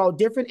quarterbacks were all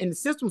different and the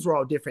systems were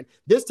all different.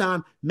 This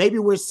time, maybe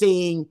we're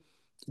seeing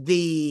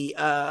the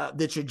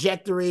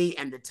trajectory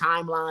and the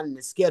timeline and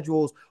the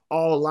schedules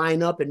all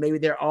line up, and maybe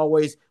they're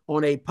always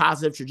on a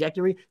positive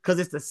trajectory because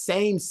it's the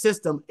same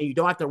system and you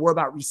don't have to worry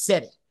about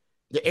resetting.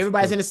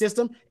 Everybody's in the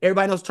system.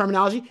 Everybody knows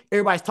terminology.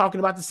 Everybody's talking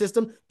about the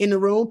system in the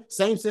room.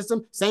 Same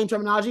system, same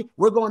terminology.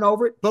 We're going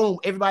over it. Boom.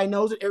 Everybody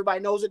knows it.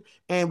 Everybody knows it.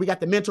 And we got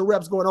the mental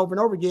reps going over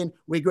and over again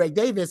with Greg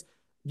Davis.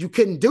 You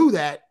couldn't do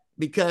that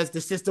because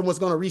the system was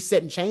going to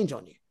reset and change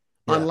on you.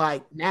 Yeah.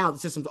 Unlike now, the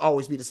systems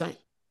always be the same.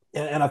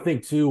 And I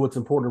think, too, what's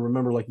important to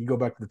remember, like you go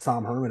back to the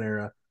Tom Herman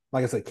era,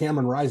 like I said,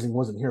 Cameron Rising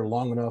wasn't here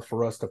long enough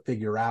for us to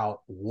figure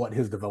out what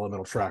his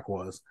developmental track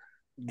was.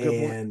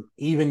 And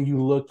even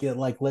you look at,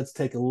 like, let's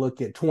take a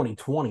look at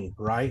 2020,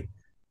 right?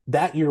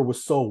 That year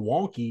was so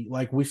wonky.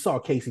 Like, we saw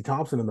Casey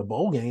Thompson in the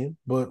bowl game,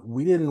 but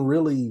we didn't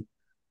really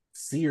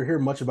see or hear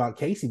much about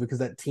Casey because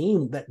that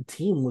team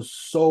was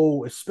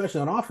so,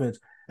 especially on offense,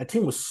 that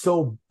team was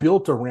so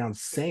built around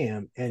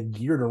Sam and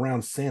geared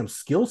around Sam's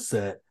skill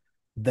set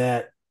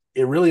that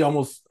it really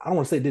almost, I don't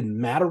want to say it didn't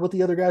matter what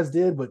the other guys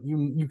did, but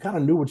you kind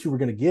of knew what you were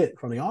going to get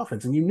from the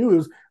offense. And you knew it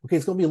was, okay,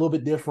 it's going to be a little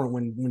bit different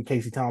when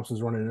Casey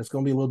Thompson's running it. It's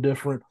going to be a little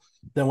different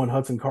than when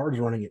Hudson Card's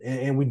running it.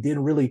 And we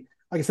didn't really,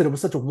 like I said, it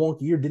was such a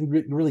wonky year, didn't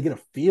really get a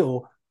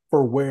feel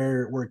for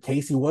where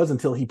Casey was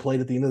until he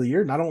played at the end of the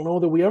year. And I don't know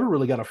that we ever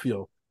really got a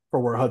feel for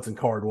where Hudson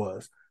Card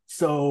was.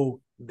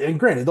 So, and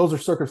granted, those are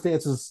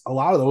circumstances, a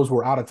lot of those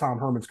were out of Tom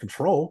Herman's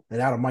control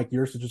and out of Mike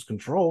Yurcich's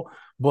control,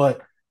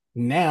 but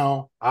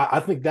now,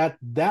 I think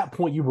that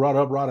point you brought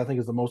up, Rod, I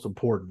think is the most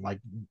important. Like,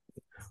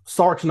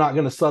 Sark's not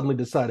going to suddenly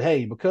decide,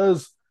 hey,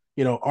 because,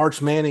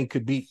 Arch Manning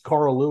could beat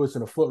Carl Lewis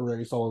in a foot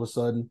race all of a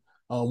sudden,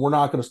 we're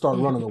not going to start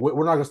running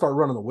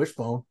the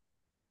wishbone.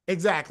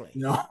 Exactly.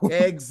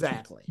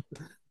 Exactly.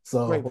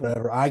 So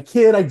whatever. I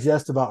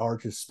jest about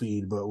Arch's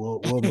speed, but we'll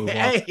move on.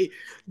 Hey,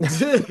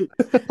 dude,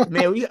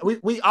 man,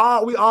 we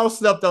all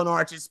slept on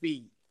Arch's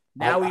speed.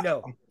 Now we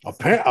know.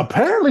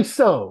 Apparently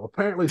so.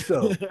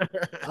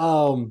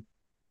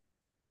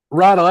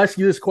 Rod, I'll ask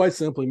you this quite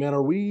simply, man.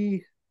 Are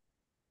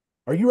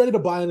you ready to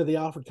buy into the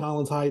Alfred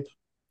Collins hype?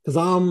 Because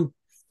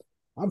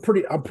I'm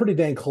pretty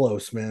dang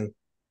close, man.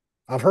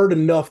 I've heard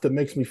enough that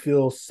makes me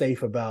feel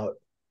safe about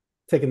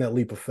taking that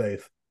leap of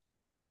faith.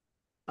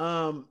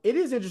 It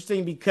is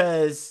interesting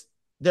because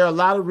there are a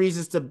lot of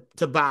reasons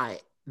to buy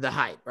the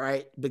hype,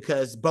 right?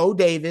 Because Bo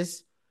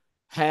Davis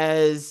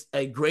has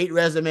a great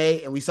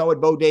resume, and we saw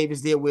what Bo Davis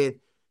did with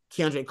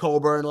Keandre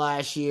Colburn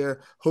last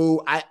year,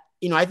 who I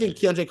think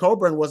Keandre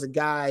Colburn was a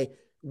guy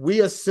we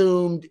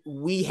assumed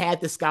we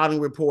had the scouting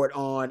report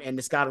on, and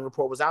the scouting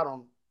report was out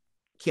on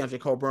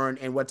Keandre Colburn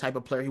and what type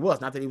of player he was.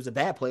 Not that he was a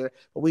bad player,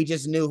 but we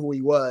just knew who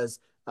he was.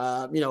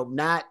 Not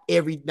an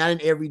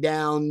every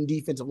down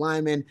defensive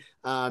lineman,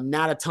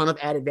 not a ton of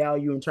added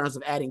value in terms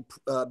of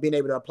being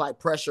able to apply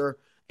pressure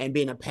and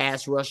being a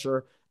pass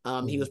rusher.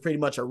 He was pretty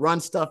much a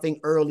run-stuffing,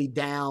 early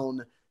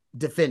down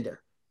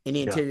defender in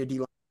the interior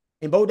D-line.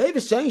 And Bo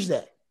Davis changed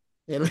that.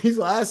 At least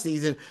last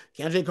season,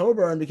 Keandre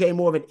Coburn became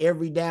more of an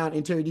every down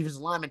interior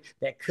defensive lineman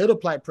that could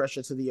apply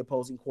pressure to the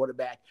opposing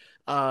quarterback.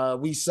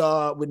 We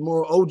saw with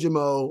Moro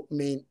Ojimo, I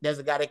mean, there's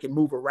a guy that can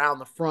move around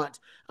the front.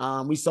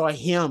 We saw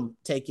him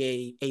take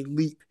a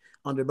leap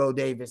under Bo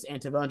Davis, and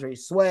T'Vondre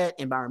Sweat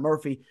and Byron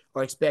Murphy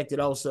are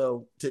expected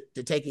also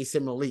to take a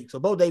similar leap. So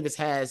Bo Davis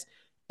has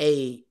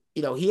he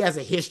has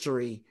a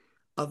history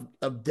of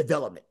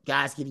development,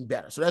 guys getting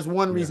better. So that's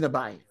one reason to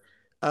buy in.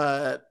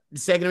 The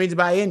second reason to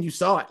buy in, you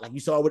saw it. Like you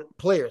saw with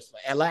players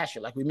at last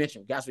year, like we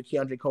mentioned, guys with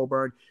Keandre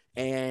Coburn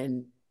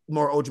and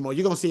Moro Ojimo.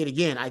 You're going to see it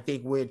again, I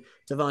think, with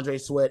T'Vondre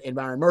Sweat and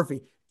Byron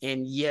Murphy.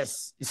 And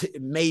yes,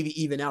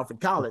 maybe even Alfred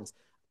Collins.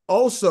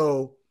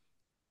 Also,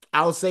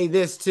 I'll say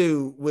this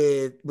too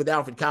with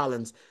Alfred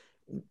Collins.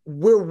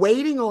 We're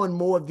waiting on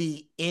more of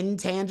the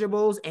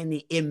intangibles and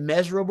the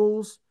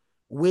immeasurables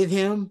with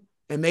him.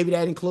 And maybe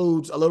that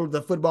includes a little of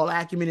the football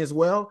acumen as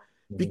well,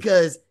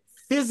 because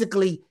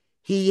physically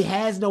he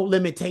has no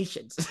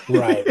limitations.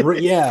 Right.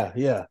 Yeah.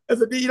 Yeah.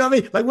 You know what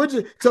I mean? Like,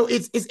 so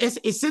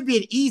it should be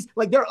an easy,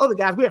 like there are other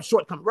guys, we have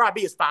shortcomings. Rob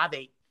B is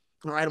 5'8".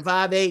 All right. I'm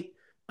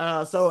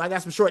 5'8". So I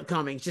got some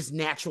shortcomings just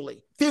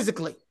naturally,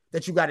 physically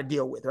that you got to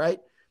deal with. Right.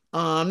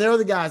 There are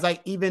other guys I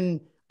think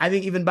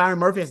even Byron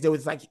Murphy has to deal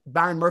with. Like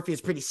Byron Murphy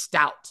is pretty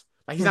stout.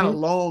 Like he's not a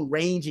long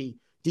rangey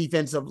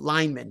defensive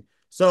lineman.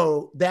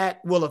 So that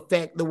will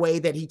affect the way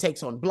that he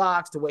takes on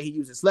blocks, the way he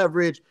uses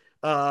leverage,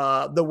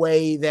 the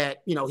way that,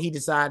 he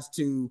decides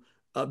to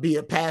be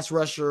a pass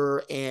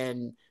rusher.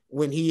 And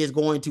when he is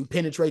going to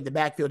penetrate the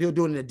backfield, he'll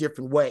do it in a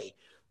different way.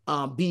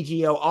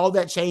 BGO, all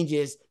that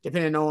changes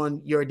depending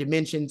on your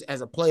dimensions as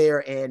a player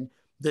and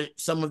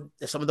some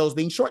of those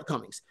being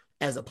shortcomings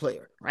as a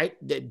player, right?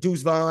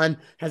 Deuce Vaughn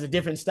has a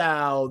different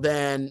style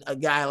than a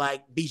guy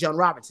like Bijan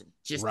Robinson.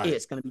 Just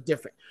is going to be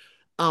different.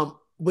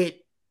 With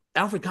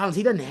Alfred Collins,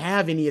 he doesn't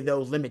have any of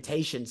those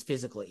limitations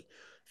physically.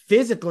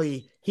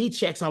 Physically, he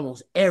checks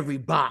almost every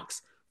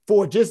box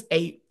for just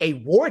a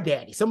war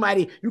daddy,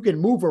 somebody you can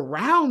move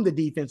around the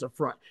defensive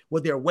front.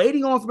 What they're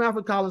waiting on from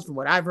Alfred Collins, from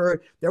what I've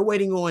heard, they're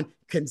waiting on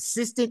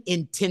consistent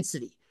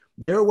intensity.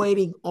 They're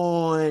waiting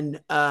on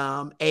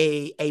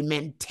a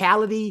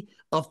mentality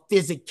of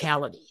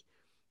physicality.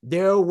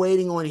 They're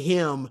waiting on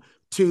him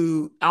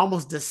to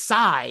almost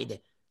decide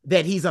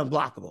that he's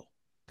unblockable,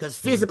 because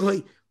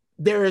physically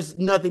there is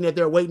nothing that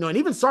they're waiting on.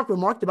 Even Sark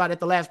remarked about it at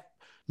the last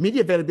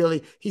media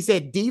availability. He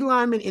said D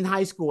linemen in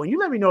high school, and you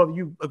let me know if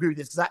you agree with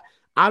this, because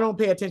I don't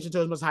pay attention to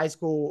as much high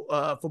school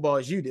football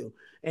as you do.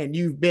 And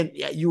you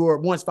were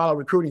once followed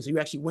recruiting, so you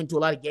actually went to a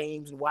lot of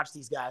games and watched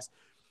these guys.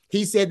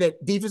 He said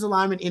that defensive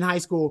linemen in high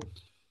school,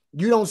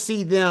 you don't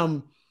see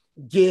them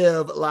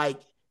give like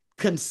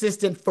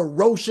consistent,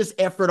 ferocious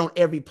effort on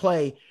every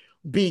play,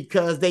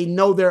 because they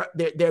know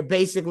they're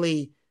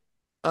basically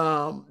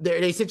they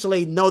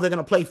essentially know they're going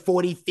to play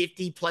 40,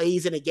 50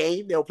 plays in a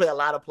game. They'll play a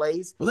lot of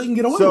plays. Well, they can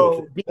get away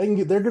with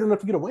it. They're good enough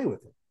to get away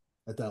with it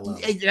at that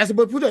level. That's a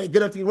good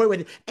enough to get away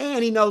with it.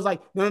 And he knows,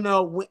 like,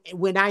 no.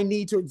 When I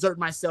need to exert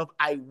myself,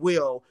 I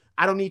will.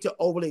 I don't need to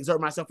overly exert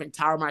myself and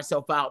tire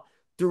myself out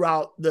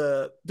throughout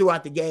the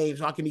game,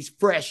 so I can be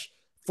fresh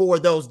for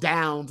those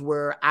downs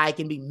where I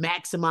can be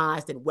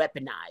maximized and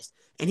weaponized.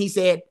 And he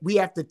said we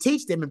have to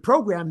teach them and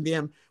program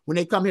them when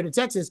they come here to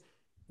Texas.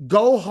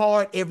 Go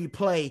hard every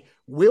play.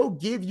 We'll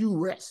give you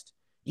rest.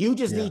 You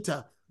just need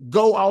to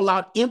go all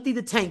out, empty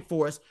the tank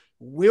for us.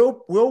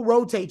 We'll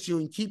rotate you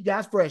and keep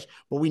guys fresh,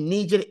 but we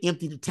need you to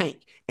empty the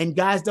tank. And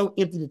guys don't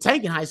empty the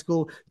tank in high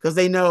school because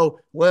they know,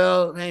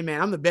 well, hey,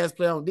 man, I'm the best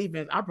player on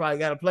defense. I probably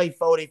got to play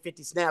 40,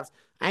 50 snaps.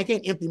 I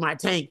can't empty my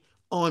tank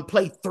on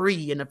play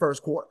 3 in the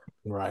first quarter.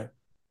 Right.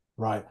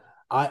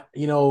 I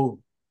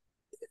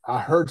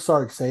heard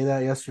Sark say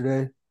that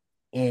yesterday,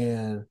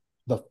 and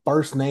the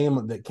first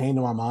name that came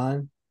to my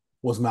mind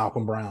was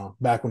Malcolm Brown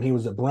back when he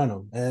was at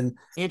Brenham. And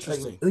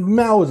interesting.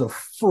 Mal was a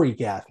freak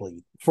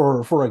athlete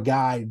for a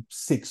guy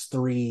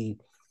 6'3",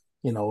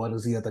 what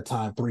was he at the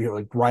time?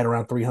 Right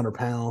around 300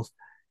 pounds.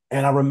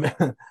 And I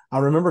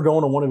remember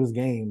going to one of his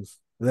games.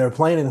 They were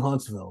playing in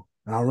Huntsville.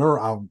 And I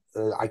remember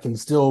I can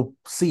still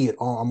see it.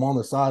 I'm on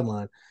the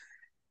sideline.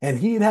 And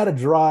he had a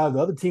drive. The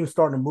other team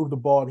starting to move the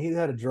ball, and he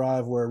had a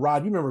drive where,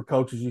 Rod, you remember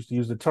coaches used to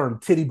use the term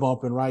titty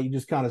bumping, right? You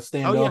just kind of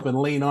stand up and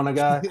lean on a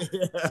guy.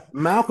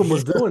 Malcolm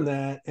was doing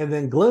that. And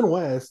then Glenn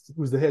West,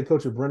 who's the head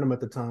coach of Brenham at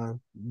the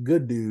time,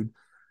 good dude.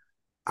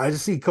 I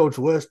just see Coach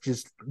West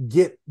just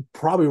get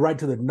probably right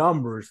to the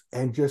numbers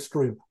and just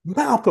scream,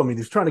 Malcolm.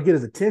 He's trying to get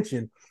his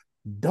attention.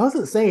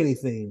 Doesn't say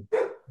anything,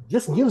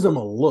 just gives him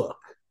a look.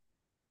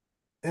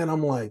 And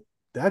I'm like,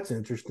 that's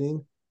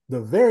interesting. The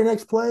very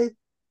next play,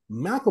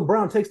 Malcolm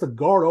Brown takes the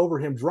guard over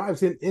him,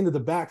 drives him into the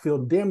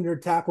backfield, and damn near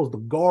tackles the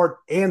guard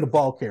and the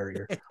ball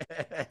carrier.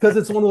 Because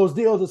it's one of those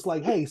deals. It's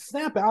like, hey,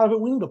 snap out of it.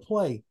 We need to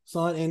play,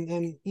 son.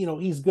 And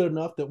he's good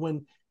enough that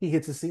when he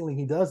hits the ceiling,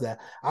 he does that.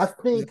 I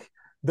think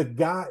the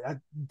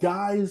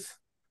guys,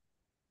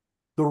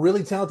 the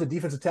really talented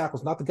defensive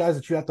tackles, not the guys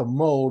that you have to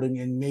mold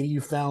and maybe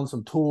you found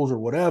some tools or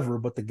whatever,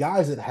 but the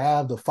guys that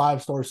have the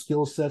 5-star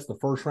skill sets, the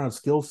first-round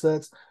skill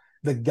sets,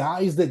 the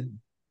guys that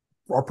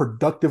are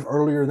productive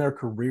earlier in their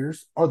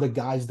careers are the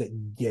guys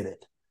that get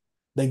it.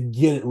 They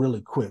get it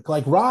really quick.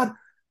 Like Rod,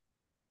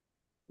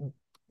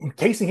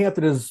 Casey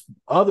Hampton is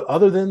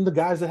other than the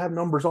guys that have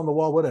numbers on the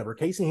wall, whatever.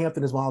 Casey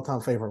Hampton is my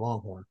all-time favorite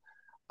Longhorn.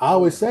 I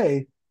always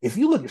say, if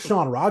you look at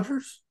Shawn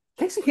Rogers,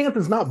 Casey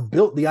Hampton's not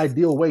built the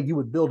ideal way you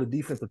would build a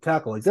defensive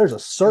tackle. Like there's a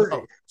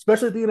certain,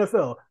 especially at the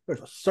NFL,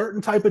 there's a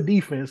certain type of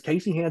defense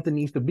Casey Hampton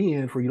needs to be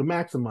in for you to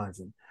maximize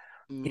him.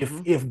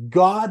 Mm-hmm.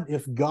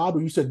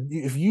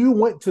 If you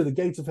went to the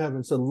gates of heaven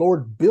and said,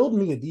 Lord, build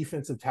me a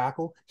defensive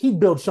tackle, he'd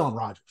build Shawn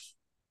Rogers.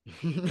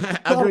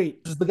 Agreed.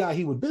 Is the guy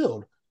he would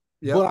build.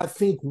 Yep. But I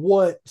think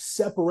what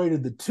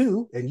separated the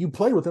two, and you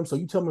played with him, so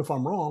you tell me if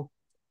I'm wrong,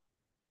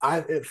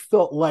 it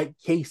felt like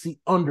Casey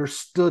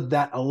understood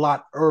that a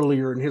lot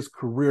earlier in his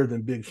career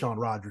than Big Shawn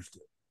Rogers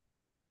did.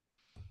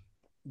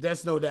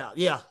 That's no doubt.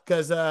 Yeah,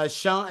 because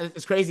Shawn,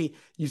 it's crazy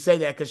you say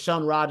that because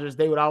Shawn Rogers,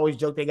 they would always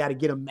joke they got to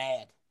get him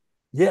mad.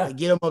 Yeah. Like,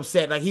 get him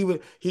upset. Like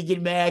he'd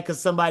get mad because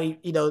somebody,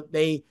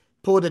 they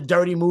pulled a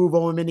dirty move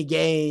on him in the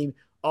game,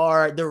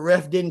 or the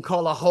ref didn't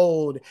call a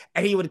hold,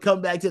 and he would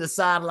come back to the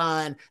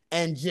sideline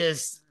and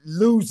just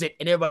lose it.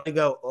 And everybody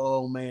go,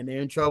 oh, man, they're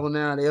in trouble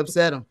now. They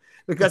upset him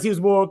because he was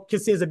more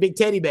considered a big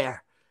teddy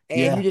bear.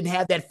 And you didn't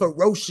have that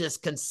ferocious,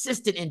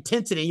 consistent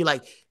intensity. You're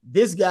like,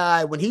 this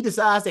guy, when he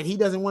decides that he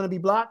doesn't want to be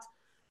blocked,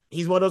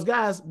 he's one of those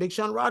guys. Big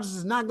Shawn Rogers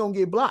is not going to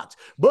get blocked.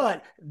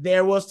 But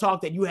there was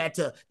talk that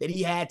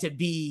he had to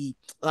be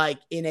like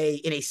in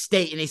a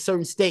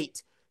certain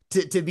state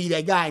to be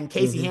that guy. And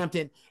Casey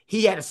Hampton,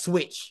 he had a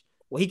switch.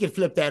 Well, he could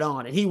flip that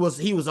on, and he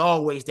was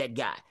always that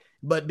guy.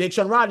 But Big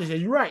Shawn Rogers,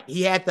 you're right.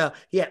 He had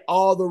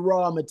all the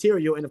raw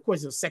material, and of course,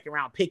 he was a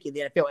second-round pick in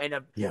the NFL,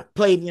 and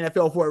played in the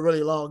NFL for a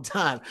really long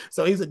time.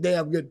 So he's a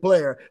damn good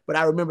player. But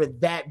I remember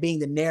that being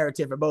the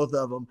narrative for both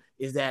of them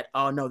is that,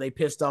 oh no, they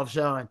pissed off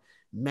Shawn.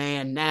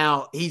 Man,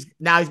 now he's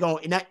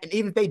going, and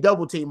even if they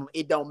double team him,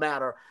 it don't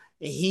matter.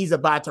 And he's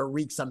about to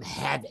wreak some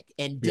havoc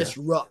and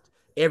disrupt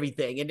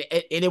everything. And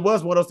it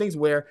was one of those things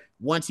where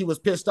once he was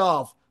pissed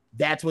off,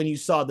 that's when you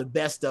saw the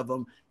best of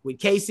him. With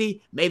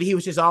Casey, maybe he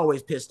was just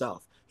always pissed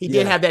off. He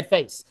did have that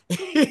face.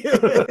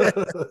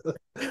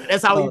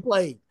 That's how he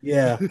played.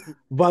 Yeah.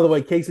 By the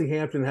way, Casey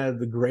Hampton had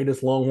the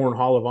greatest Longhorn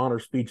Hall of Honor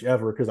speech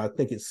ever because I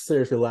think it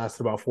seriously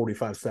lasted about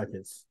 45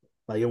 seconds.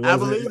 Like I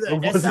believe that.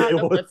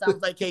 That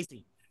sounds like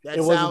Casey. That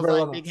sounds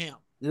like Big Ham.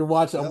 You're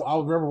watching. Yep. I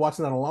remember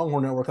watching that on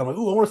Longhorn Network. I'm like,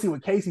 ooh, I want to see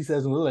what Casey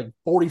says. And it was like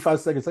 45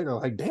 seconds later, I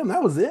was like, damn,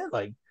 that was it.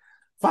 Like,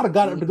 if I'd have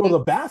got him to go to the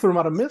bathroom,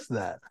 I'd have missed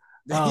that.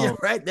 Yeah,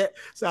 right. That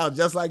sounds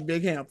just like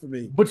Big Ham for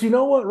me. But you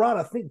know what, Rod?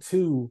 I think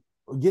too,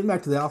 getting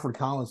back to the Alfred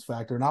Collins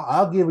factor, and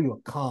I'll give you a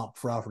comp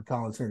for Alfred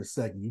Collins here in a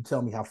second. You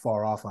tell me how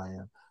far off I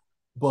am.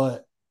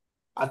 But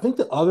I think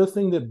the other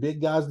thing that big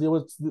guys deal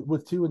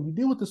with too, and you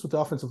deal with this with the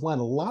offensive line,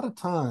 a lot of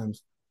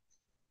times,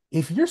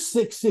 if you're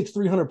 6'6",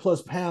 300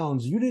 plus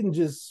pounds, you didn't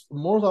just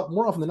more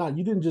often than not,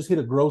 you didn't just hit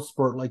a growth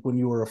spurt like when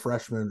you were a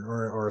freshman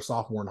or a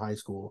sophomore in high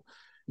school.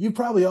 You've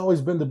probably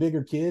always been the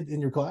bigger kid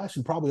in your class.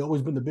 You've probably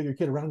always been the bigger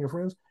kid around your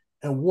friends.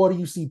 And what do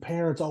you see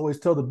parents always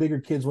tell the bigger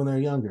kids when they're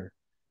younger?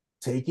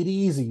 Take it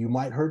easy. You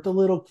might hurt the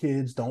little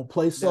kids. Don't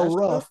play so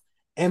rough.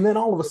 And then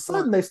all of a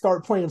sudden they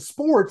start playing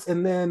sports,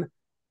 and then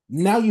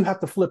now you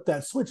have to flip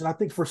that switch. And I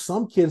think for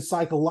some kids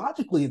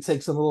psychologically it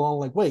takes them a little long,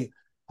 like, wait,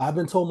 I've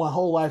been told my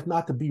whole life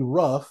not to be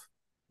rough.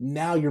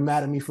 Now you're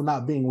mad at me for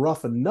not being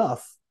rough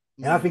enough.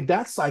 And I think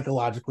that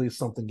psychologically is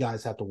something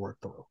guys have to work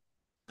through.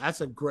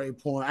 That's a great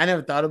point. I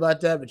never thought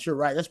about that, but you're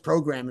right. That's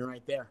programming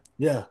right there.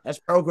 Yeah. That's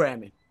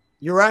programming.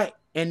 You're right.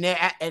 And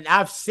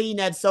I've seen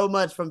that so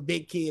much from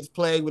big kids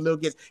playing with little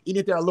kids,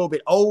 even if they're a little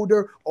bit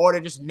older or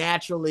they're just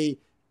naturally,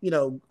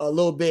 a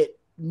little bit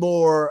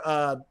more,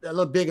 a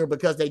little bigger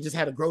because they just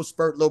had a growth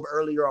spurt a little bit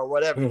earlier or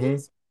whatever it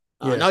is.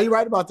 No, you're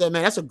right about that,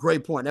 man. That's a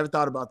great point. Never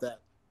thought about that.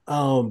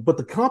 But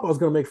the comp I was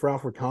going to make for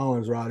Alfred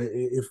Collins, Rod,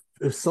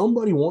 if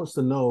somebody wants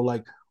to know,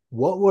 like,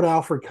 what would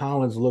Alfred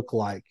Collins look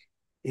like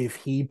if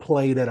he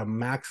played at a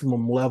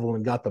maximum level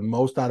and got the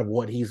most out of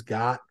what he's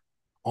got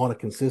on a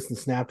consistent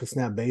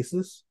snap-to-snap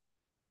basis,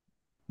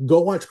 go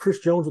watch Chris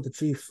Jones with the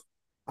Chiefs.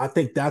 I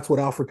think that's what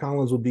Alfred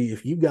Collins would be.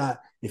 If you got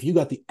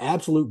the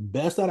absolute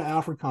best out of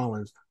Alfred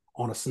Collins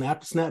on a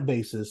snap-to-snap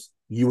basis,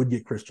 you would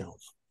get Chris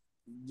Jones.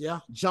 Yeah,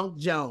 Junk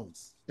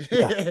Jones.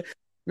 Yeah.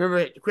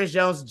 Remember Chris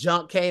Jones'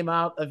 junk came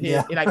out of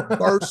his, it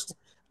burst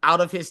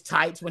out of his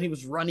tights when he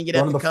was running it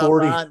at the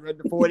combine, running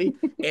the 40.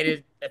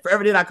 And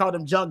forever did I call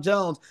him Junk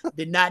Jones.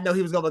 Did not know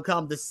he was going to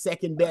become the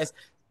second best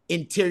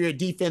interior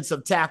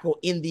defensive tackle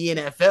in the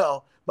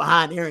NFL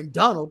behind Aaron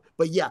Donald.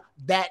 But yeah,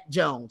 that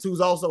Jones, who's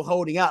also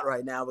holding out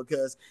right now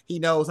because he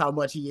knows how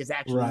much he is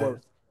actually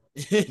worth.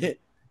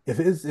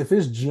 If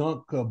his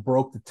junk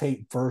broke the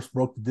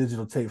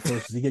digital tape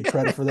first, does he get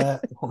credit for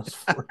that?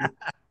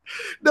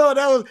 No,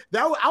 that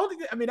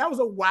was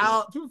a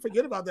wild. People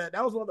forget about that.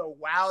 That was one of the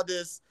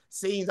wildest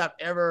scenes I've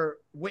ever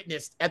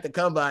witnessed at the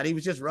combine. He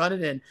was just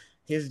running and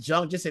his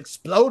junk just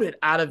exploded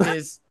out of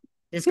his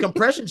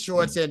compression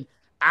shorts. And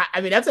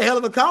I mean, that's a hell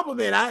of a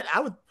compliment. I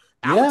would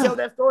tell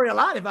that story a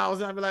lot if I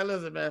was. I'd be like,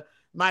 listen, man,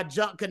 my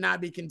junk could not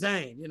be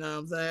contained. You know what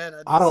I'm saying?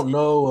 I don't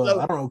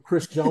know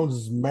Chris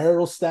Jones'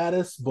 marital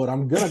status, but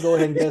I'm gonna go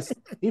ahead and guess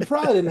he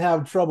probably didn't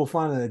have trouble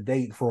finding a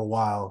date for a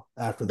while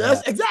after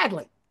that.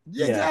 Exactly.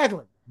 Yeah.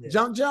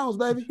 Junk Jones,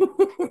 baby.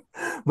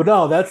 But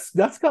no, that's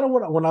kind of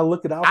what when I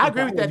look at Alfred I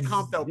agree with that Collins,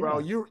 comp though,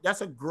 bro.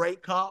 That's a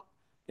great comp,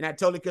 and I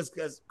totally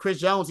because Chris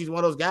Jones, he's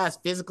one of those guys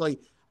physically,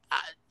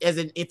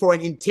 for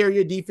an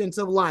interior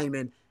defensive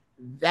lineman.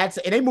 And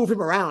they move him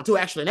around too,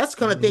 actually. And that's the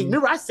kind of thing.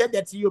 Remember, I said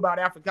that to you about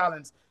Alfred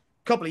Collins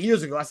a couple of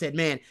years ago. I said,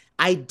 man,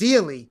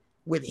 ideally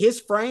with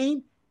his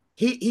frame,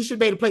 he should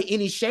be able to play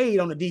any shade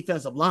on the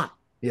defensive line.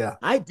 Yeah.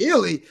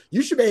 Ideally,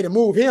 you should be able to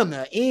move him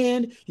to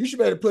end. You should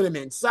be able to put him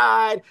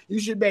inside. You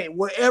should be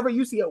wherever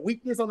you see a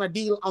weakness on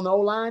the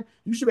O-line,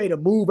 you should be able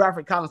to move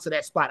Alfred Collins to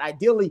that spot.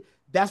 Ideally,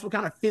 that's what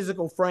kind of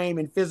physical frame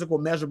and physical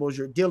measurables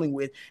you're dealing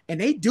with. And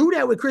they do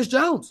that with Chris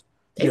Jones.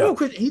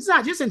 He's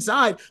not just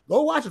inside.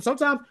 Go watch him.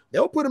 Sometimes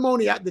they'll put him on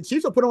the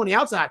Chiefs will put him on the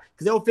outside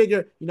because they'll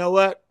figure, you know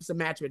what, it's a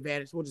matchup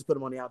advantage. We'll just put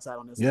him on the outside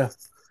on this.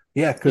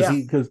 Yeah, because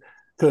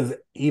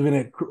even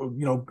at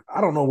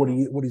I don't know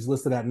what he's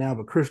listed at now,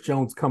 but Chris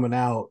Jones coming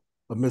out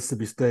of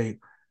Mississippi State,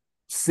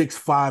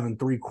 6'5"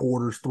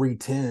 3/4,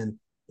 310.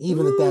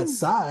 Even at that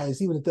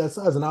size,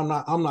 and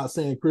I'm not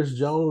saying Chris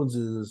Jones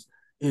is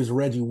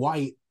Reggie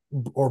White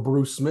or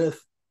Bruce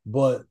Smith,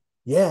 but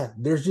yeah,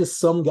 there's just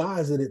some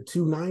guys that at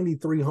 290,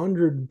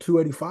 300,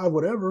 285,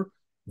 whatever,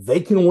 they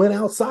can win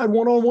outside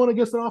one-on-one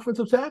against an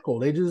offensive tackle.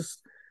 They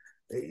just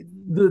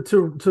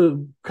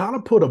to kind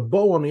of put a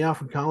bow on the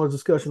Alfred Collins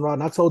discussion, Rod,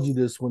 and I told you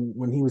this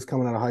when he was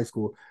coming out of high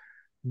school,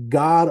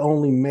 God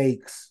only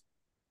makes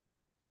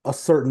a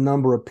certain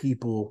number of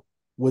people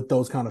with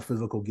those kind of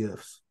physical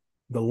gifts.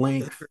 The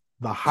length,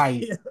 the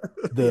height,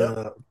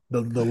 the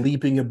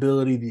leaping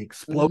ability, the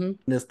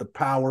explosiveness, the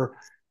power.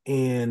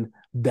 And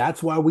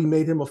that's why we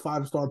made him a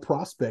 5-star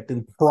prospect.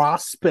 And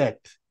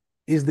prospect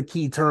is the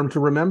key term to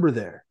remember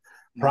there.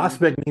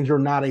 Prospect means you're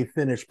not a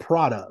finished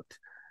product.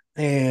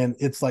 And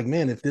it's like,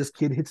 man, if this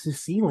kid hits his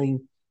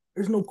ceiling,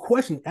 there's no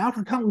question.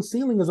 Alfred Collins'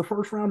 ceiling is a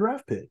first-round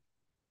draft pick.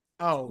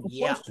 Oh,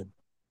 yeah. Question.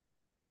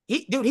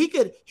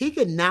 He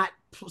could not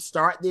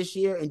start this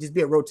year and just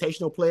be a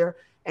rotational player,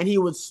 and he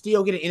would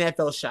still get an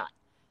NFL shot.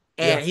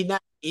 And he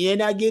did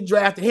not get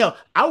drafted. Hell,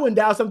 I went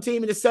down some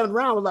team in the 7th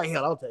round. I was like,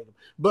 hell, I'll take him.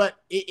 But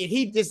if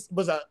he just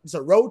was a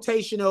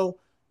rotational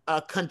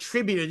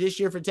contributor this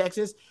year for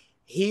Texas,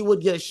 he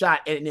would get a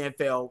shot at an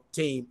NFL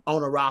team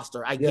on a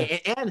roster.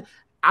 And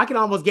I can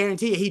almost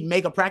guarantee you he'd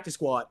make a practice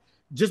squad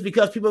just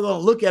because people are going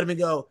to look at him and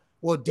go,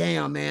 well,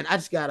 damn, man, I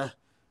just got to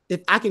 –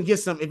 if I can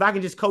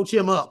just coach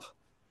him up.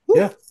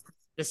 Whoo,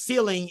 the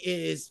ceiling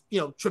is,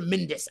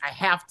 tremendous.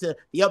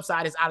 The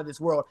upside is out of this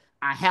world.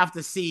 I have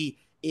to see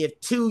if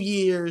 2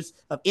 years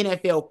of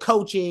NFL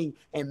coaching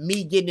and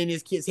me getting in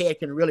this kid's head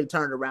can really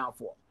turn it around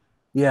for him.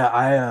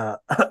 Yeah,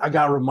 I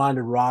got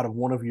reminded, Rod, of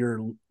one of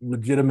your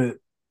legitimate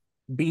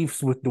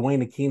beefs with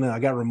Dwayne Aquina. I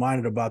got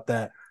reminded about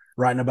that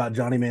writing about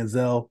Johnny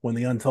Manziel when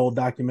the Untold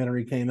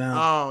documentary came out.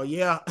 Oh,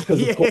 yeah.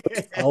 Because of course,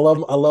 I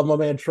love my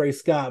man Trey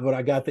Scott, but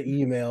I got the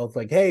email. It's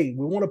like, hey,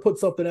 we want to put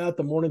something out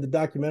the morning the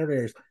documentary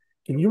airs.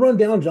 Can you run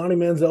down Johnny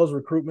Manziel's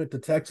recruitment to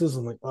Texas?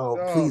 I'm like, oh,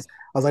 please.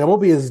 I was like, I'm going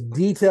to be as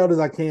detailed as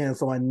I can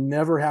so I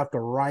never have to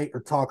write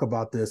or talk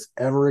about this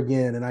ever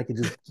again, and I could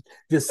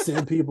just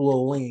send people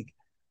a link.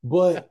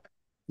 But,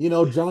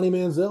 Johnny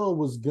Manziel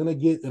was going to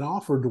get an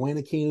offer. Dwayne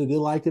Aquina did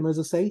like him as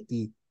a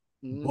safety,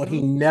 but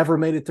he never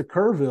made it to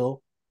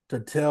Kerrville to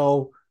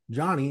tell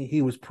Johnny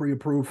he was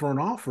pre-approved for an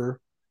offer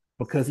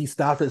because he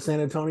stopped at San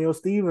Antonio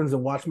Stevens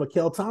and watched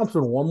Mikael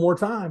Thompson one more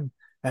time.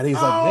 And he's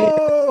like,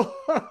 man,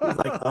 he's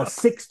like a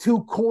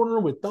 6'2" corner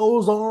with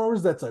those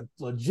arms. That's a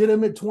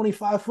legitimate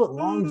 25-foot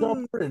long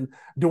jumper. And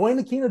Dwayne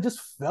Aquina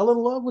just fell in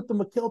love with the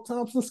Mikael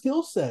Thompson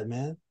skill set,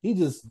 man. He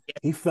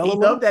fell in love. He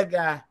loved that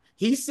guy.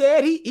 He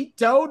said he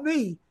told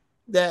me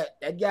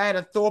that guy had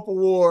a Thorpe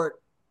Award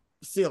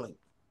ceiling.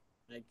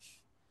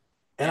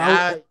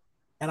 I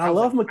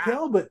love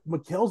Mikael, but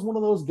Mikael's one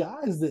of those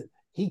guys that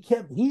he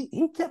kept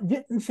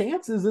getting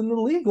chances in the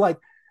league. Like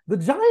the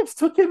Giants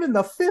took him in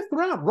the 5th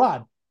round,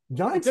 Rod.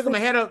 Giants took him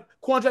ahead of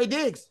Quandre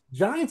Diggs.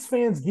 Giants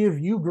fans give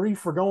you grief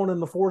for going in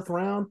the 4th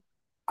round.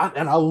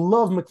 I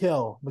love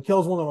Mikael.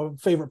 Mikael's one of my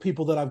favorite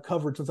people that I've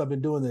covered since I've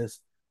been doing this.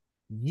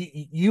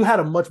 You had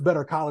a much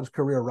better college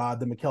career, Rod,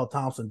 than Mikael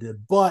Thompson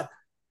did, but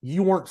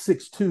you weren't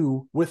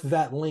 6'2" with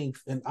that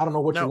length. And I don't know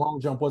what your long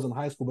jump was in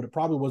high school, but it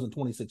probably wasn't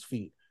 26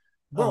 feet.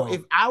 Bro,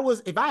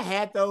 if I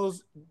had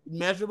those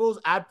measurables,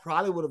 I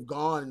probably would have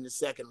gone in the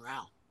 2nd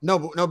round. No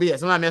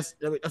BS. I'm not messing.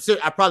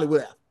 I probably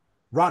would have.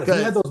 Rod, if you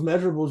had those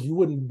measurables, you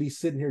wouldn't be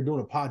sitting here doing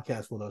a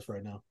podcast with us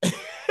right now.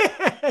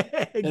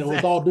 Exactly. And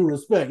with all due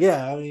respect,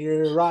 yeah, I mean,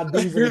 you're Rod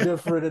D's in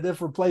a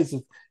different place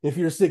if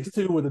you're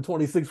 6'2" with a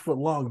 26-foot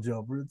long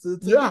jumper. It's a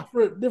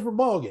different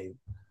ball game.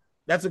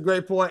 That's a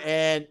great point.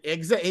 And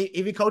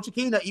even Coach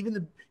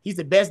Aquina, he's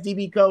the best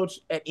DB coach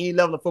at any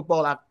level of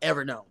football I've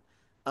ever known.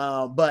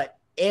 But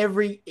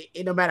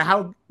no matter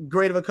how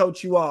great of a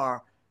coach you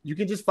are, you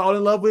can just fall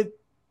in love with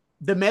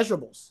the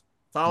measurables.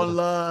 Fall in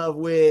love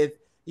with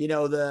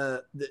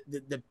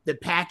the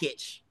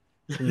package,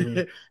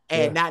 Mhm.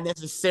 and not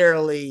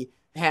necessarily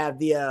have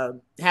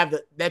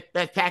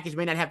that package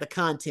may not have the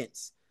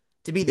contents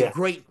to be the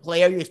great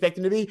player you expect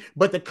him to be.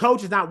 But the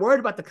coach is not worried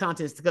about the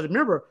contents, because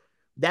remember,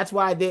 that's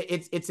why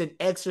it's an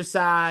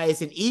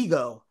exercise in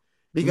ego,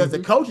 because the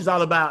coach is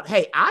all about,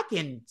 hey, I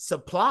can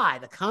supply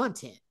the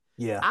content.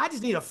 Yeah. I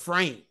just need a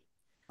frame.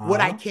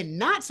 What I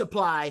cannot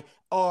supply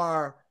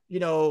are,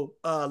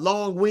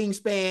 long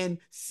wingspan,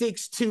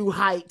 6'2"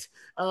 height.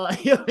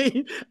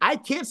 I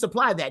can't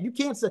supply that. You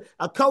can't.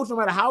 A coach, no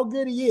matter how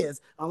good he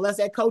is, unless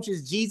that coach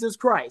is Jesus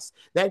Christ,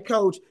 that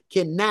coach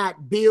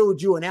cannot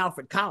build you an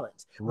Alfred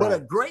Collins. Right. But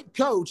a great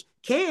coach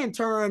can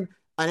turn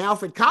an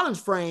Alfred Collins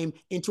frame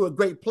into a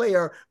great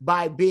player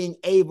by being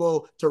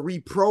able to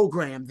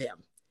reprogram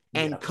them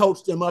and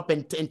coach them up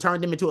and turn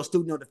them into a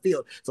student on the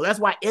field. So that's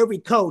why every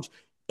coach,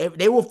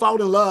 they will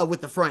fall in love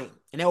with the frame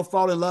and they'll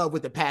fall in love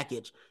with the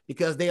package,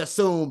 because they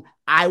assume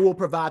I will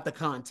provide the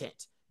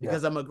content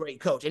because I'm a great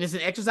coach. And it's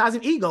an exercise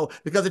in ego,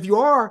 because if you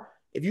are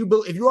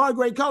a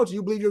great coach and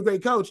you believe you're a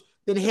great coach,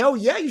 then hell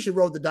yeah, you should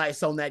roll the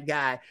dice on that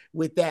guy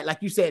with that.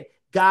 Like you said,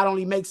 God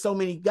only makes so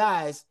many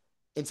guys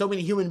and so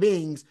many human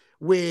beings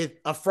with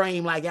a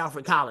frame like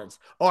Alfred Collins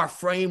or a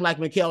frame like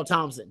Mikael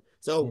Thompson.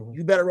 So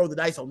you better roll the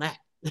dice on that.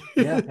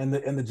 And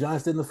the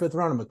Giants did in the 5th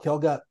round, and Mikael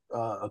got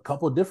a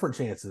couple of different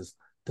chances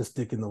to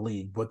stick in the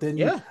league. But then,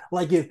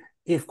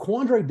 if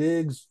Quandre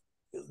Diggs,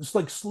 it's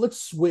like,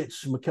 let's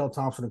switch Mikael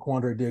Thompson and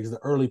Quandre Diggs the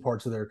early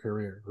parts of their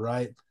career,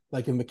 right?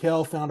 Like if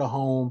Mikael found a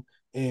home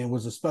and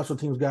was a special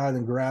teams guy,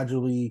 then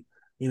gradually,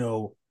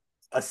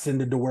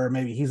 ascended to where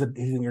maybe he's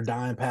in your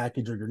dime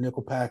package or your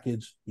nickel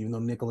package, even though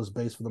nickel is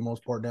base for the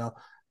most part now.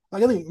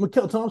 Like I think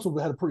Mikael Thompson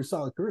had a pretty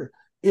solid career.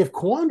 If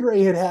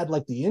Quandre had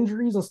like the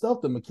injuries and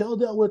stuff that Mikael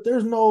dealt with,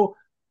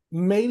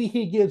 maybe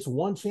he gets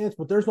one chance,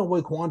 but there's no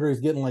way Quandre is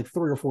getting like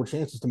 3 or 4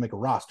 chances to make a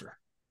roster.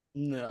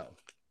 No,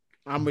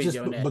 I'm with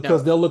you on that.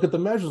 Because they'll look at the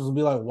measures and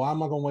be like, why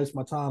am I going to waste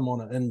my time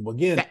on it? And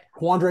again,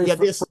 Quandre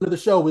is friend of the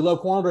show. We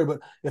love Quandre, but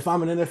if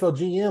I'm an NFL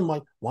GM,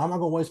 like, why am I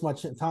going to waste my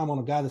time on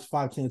a guy that's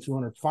 5'10",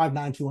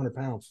 5'9", 200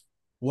 pounds?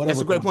 Whatever.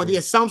 That's a great point. The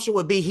assumption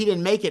would be he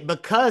didn't make it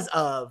because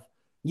of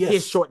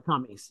his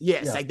shortcomings.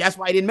 Like that's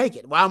why he didn't make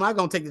it. Why am I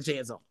going to take the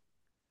chance on?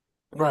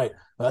 Right.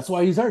 That's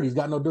why he's hurt. He's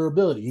got no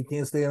durability. He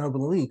can't stay up in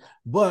the league.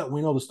 But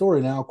we know the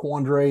story now.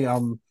 Quandre,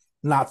 I'm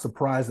not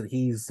surprised that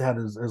he's had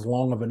as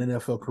long of an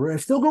NFL career and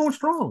still going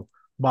strong,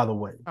 by the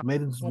way.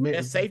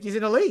 Best safeties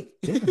in the league.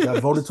 Got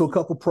voted to a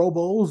couple Pro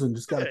Bowls and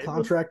just got a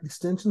contract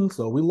extension.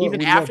 So we love.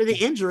 Even after the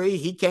injury,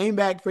 he came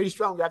back pretty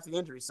strong after the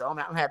injury. So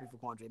I'm happy for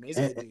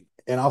Quandre.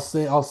 And I'll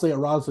say it,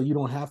 Rod, so you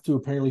don't have to.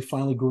 Apparently,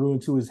 finally grew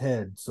into his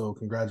head. So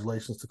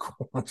congratulations to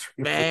Quandre.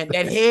 Man,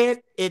 that head,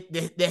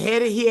 the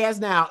head he has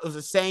now is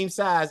the same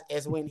size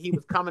as when he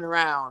was coming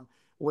around.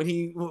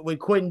 When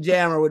Quentin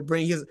Jammer would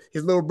bring his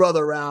little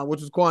brother around, which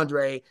was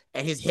Quandre,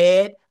 and his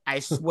head, I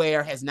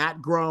swear, has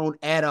not grown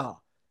at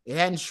all. It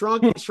hadn't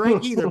shrank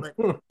either,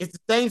 but it's the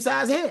same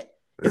size head.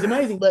 It's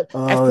amazing. But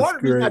as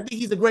part of it, I think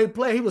he's a great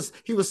player.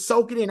 He was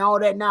soaking in all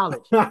that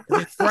knowledge.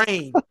 His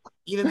brain,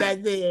 even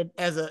back then,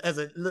 as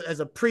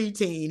a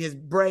preteen, his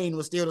brain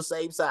was still the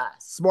same size.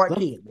 Smart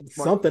kid.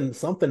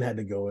 Something had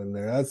to go in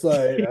there. That's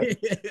like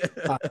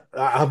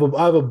I have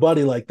a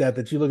buddy like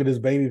that you look at his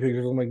baby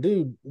pictures. I'm like,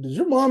 dude, did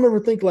your mom ever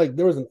think like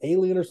there was an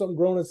alien or something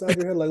growing inside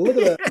your head? Like, look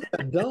at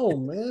that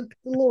dome, man.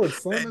 Good Lord,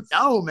 son.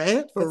 Dome,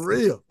 man, for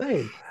real.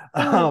 Insane.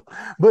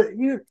 But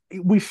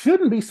we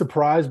shouldn't be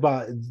surprised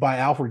by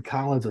Alfred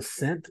Collins'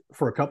 ascent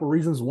for a couple of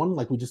reasons. One,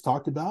 like we just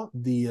talked about,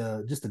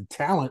 the just the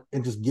talent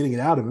and just getting it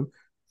out of him.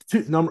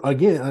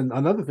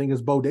 Another thing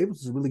is Bo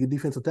Davis is a really good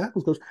defensive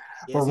tackles coach.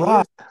 Yes,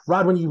 but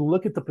Rod, when you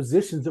look at the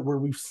positions where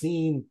we've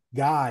seen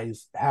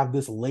guys have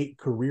this late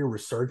career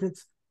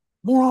resurgence,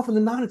 more often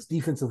than not, it's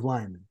defensive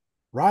linemen,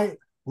 right?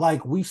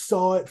 Like we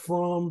saw it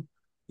from,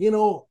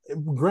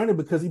 granted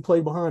because he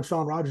played behind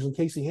Sean Rogers and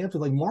Casey Hampton,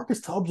 like Marcus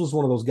Tubbs was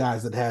one of those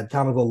guys that had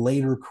kind of a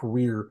later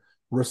career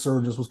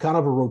resurgence, was kind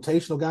of a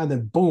rotational guy, and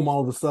then boom,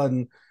 all of a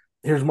sudden,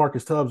 here's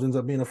Marcus Tubbs, ends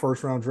up being a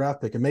first-round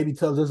draft pick. And maybe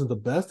Tubbs isn't the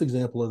best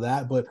example of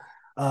that, but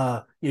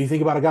you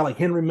think about a guy like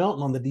Henry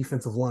Melton on the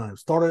defensive line,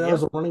 started out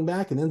as a running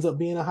back and ends up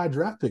being a high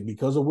draft pick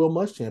because of Will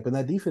Muschamp and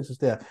that defensive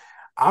staff.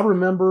 I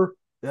remember,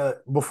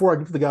 before I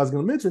get to the guys I'm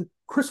going to mention,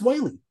 Chris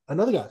Whaley,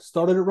 another guy,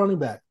 started at running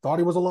back, thought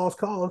he was a lost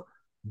cause.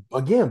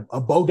 Again,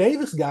 a Bo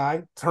Davis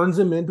guy turns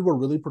him into a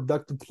really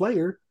productive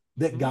player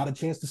that got a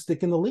chance to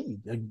stick in the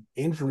league.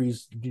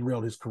 Injuries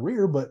derailed his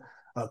career, but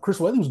Chris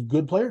Whaley was a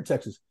good player at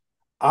Texas.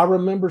 I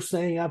remember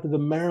saying after the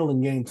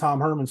Maryland game, Tom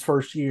Herman's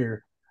first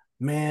year,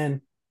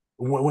 man,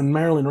 when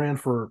Maryland ran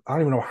for, I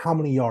don't even know how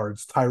many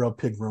yards Tyrell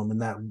Pigram in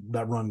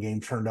that run game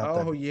turned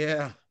out. Oh,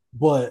 yeah.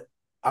 But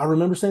I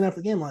remember saying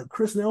after the game, like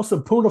Chris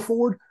Nelson, Poona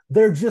Ford,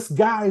 they're just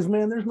guys,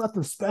 man. There's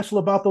nothing special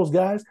about those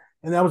guys.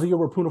 And that was a year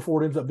where Poona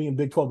Ford ends up being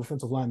Big 12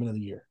 Defensive Lineman of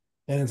the Year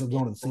and ends up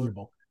going to the Senior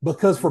Bowl.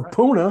 Because for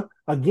Poona,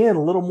 again,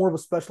 a little more of a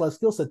specialized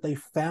skill set, they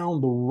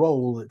found the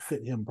role that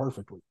fit him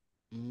perfectly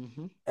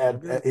in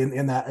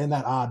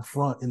that odd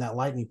front, in that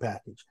lightning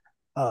package.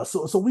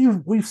 So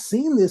we've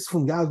seen this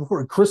from guys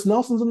before. Chris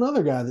Nelson's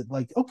another guy that,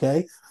 like,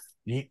 okay,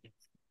 he,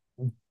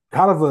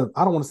 kind of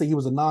I don't want to say he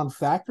was a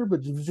non-factor,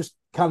 but he was just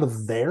kind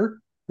of there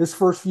his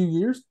first few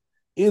years.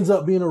 Ends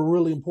up being a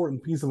really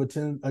important piece of a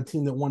team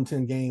that won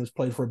 10 games,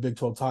 played for a Big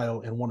 12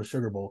 title, and won a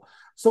Sugar Bowl.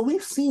 So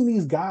we've seen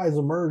these guys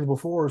emerge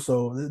before.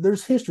 So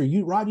there's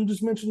history. Rod, you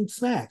just mentioned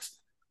Snacks.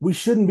 We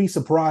shouldn't be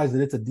surprised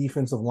that it's a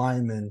defensive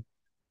lineman,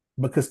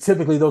 because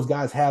typically those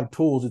guys have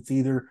tools. It's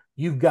either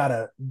you've got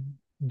to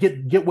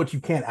get what you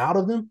can out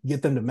of them,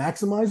 get them to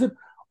maximize it,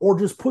 or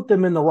just put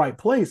them in the right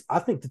place. I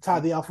think, to tie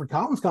the Alfred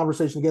Collins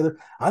conversation together,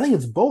 I think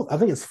it's both. I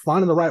think it's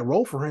finding the right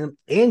role for him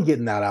and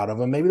getting that out of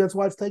him. Maybe that's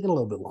why it's taking a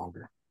little bit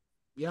longer.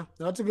 Yeah,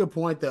 that's a good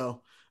point,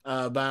 though,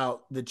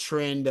 about the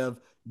trend of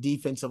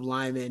defensive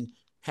linemen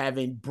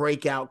having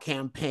breakout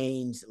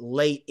campaigns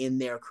late in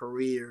their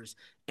careers.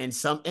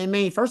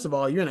 First of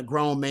all, you're in a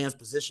grown man's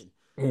position.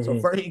 Mm-hmm. So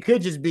first, it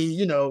could just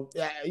be,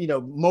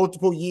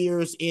 multiple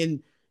years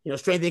in,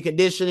 strength and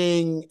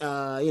conditioning,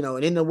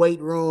 and in the weight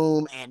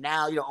room, and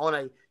now, on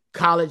a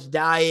college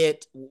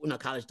diet, not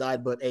college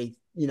diet, but a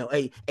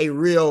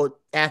real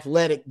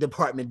athletic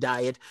department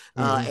diet,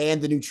 and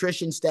the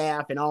nutrition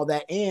staff and all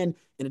that. And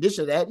in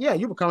addition to that,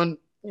 you're becoming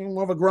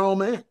more of a grown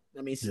man.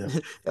 I mean,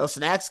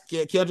 Snacks,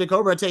 Keandre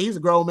Coburn, I tell you, he's a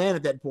grown man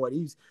at that point.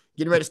 He's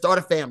getting ready to start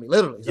a family,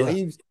 literally.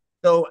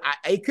 So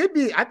it could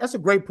be. That's a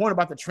great point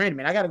about the trend,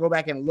 man. I got to go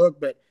back and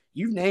look, but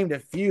you've named a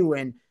few,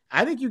 and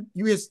I think you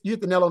hit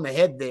the nail on the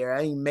head there.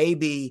 I think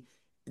maybe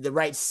the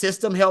right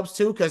system helps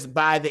too, because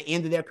by the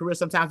end of their career,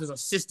 sometimes there's a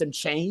system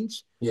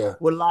change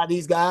with a lot of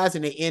these guys,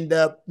 and they end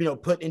up,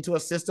 put into a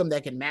system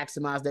that can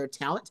maximize their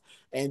talent.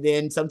 And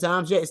then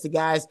sometimes, it's the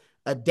guys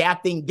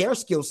adapting their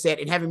skill set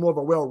and having more of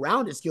a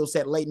well-rounded skill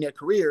set late in their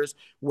careers,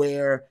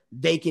 where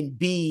they can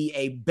be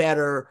a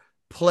better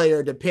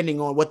player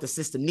depending on what the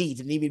system needs.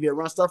 If you need me to be a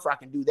run stuffer, I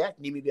can do that. If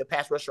you need me to be a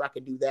pass rusher, I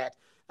can do that.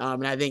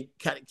 And I think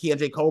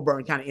Keandre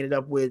Coburn kind of ended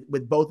up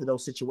with both of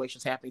those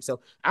situations happening. So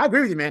I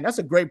agree with you, man. That's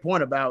a great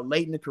point about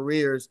late in the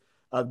careers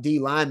of D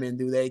linemen.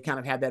 Do they kind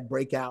of have that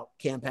breakout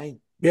campaign?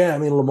 Yeah, I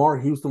mean, Lamar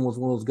Houston was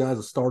one of those guys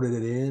that started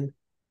it in,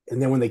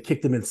 and then when they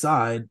kicked him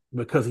inside,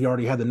 because he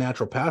already had the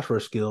natural pass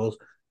rush skills,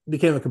 he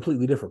became a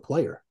completely different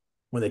player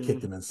when they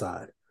kicked him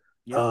inside.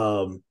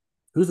 Yep.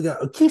 Who's the guy?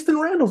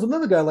 Keyston Randall's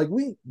another guy. Like,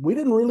 we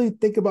didn't really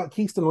think about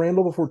Keyston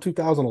Randall before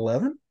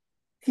 2011.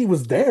 He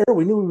was there.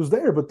 We knew he was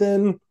there, but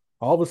then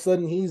all of a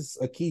sudden he's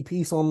a key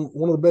piece on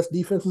one of the best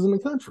defenses in the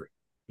country.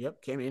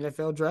 Yep, came an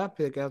NFL draft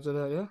pick after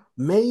that, yeah.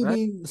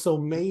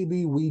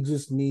 Maybe we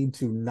just need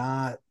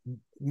to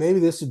maybe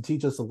this should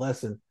teach us a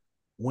lesson.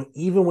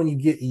 Even when you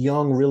get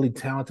young, really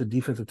talented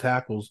defensive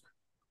tackles,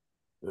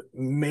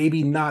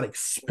 maybe not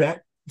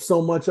expect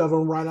so much of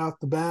them right off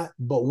the bat,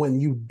 but when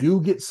you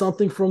do get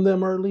something from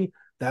them early,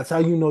 that's how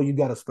you know you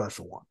got a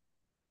special one.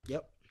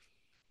 Yep.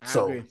 I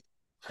agree.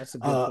 That's a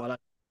good point.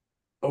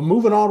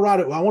 Moving on, Rod,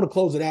 I want to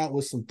close it out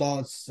with some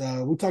thoughts.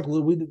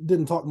 We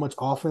didn't talk much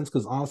offense,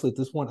 because honestly, at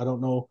this point, I don't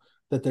know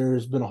that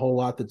there's been a whole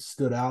lot that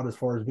stood out as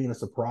far as being a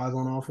surprise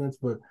on offense.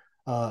 But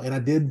and I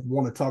did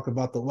want to talk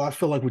about I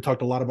feel like we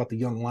talked a lot about the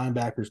young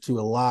linebackers too,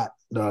 a lot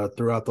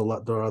throughout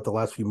the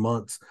last few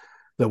months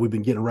that we've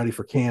been getting ready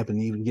for camp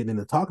and even getting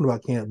into talking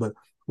about camp. But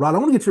Rod, I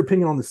want to get your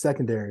opinion on the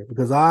secondary,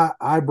 because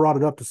I brought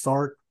it up to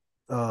Sark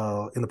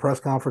in the press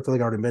conference. I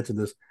think I already mentioned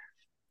this.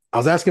 I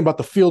was asking about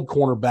the field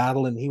corner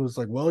battle, and he was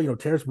like, well,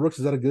 Terrence Brooks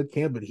is at a good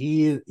camp, but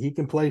he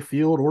can play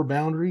field or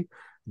boundary.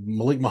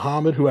 Malik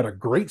Muhammad, who had a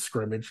great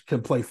scrimmage,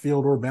 can play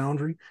field or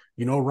boundary.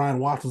 Ryan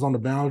Watts is on the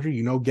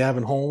boundary.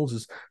 Gavin Holmes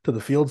is to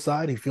the field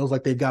side. He feels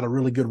like they've got a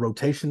really good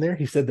rotation there.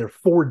 He said they're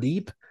 4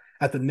 deep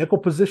at the nickel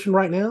position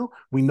right now.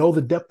 We know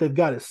the depth they've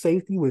got at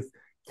safety with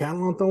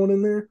Catalan thrown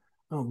in there.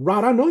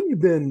 Rod, I know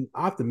you've been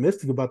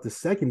optimistic about the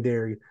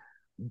secondary.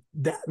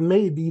 That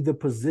may be the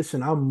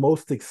position I'm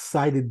most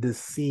excited to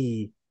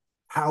see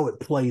how it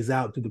plays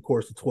out through the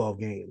course of 12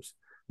 games,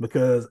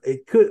 because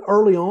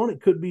early on, there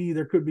could be,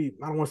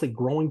 I don't want to say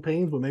growing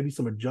pains, but maybe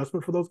some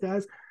adjustment for those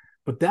guys.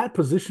 But that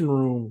position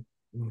room,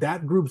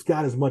 that group's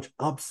got as much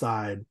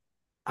upside,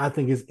 I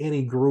think, as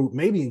any group,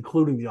 maybe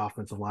including the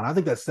offensive line. I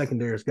think that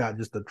secondary's got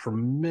just a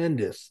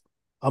tremendous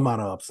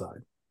amount of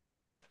upside.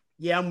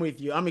 Yeah, I'm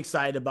with you. I'm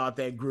excited about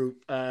that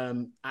group.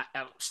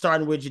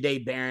 Starting with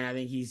Jahdae Barron, I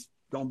think he's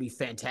going to be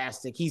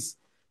fantastic. He's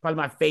probably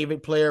my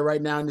favorite player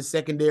right now in the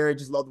secondary.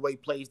 Just love the way he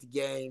plays the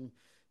game.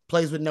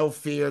 Plays with no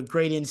fear,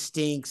 great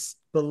instincts,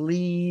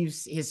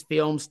 believes his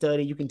film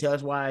study. You can tell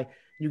us why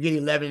you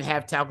get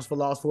 11.5 tackles for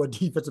loss for a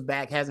defensive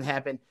back. Hasn't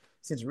happened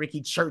since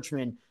Ricky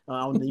Churchman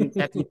at the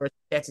University of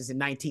Texas in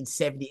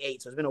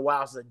 1978. So it's been a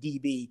while since a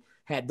DB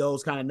had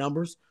those kind of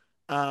numbers.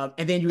 And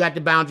then you got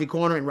the boundary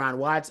corner in Ryan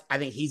Watts. I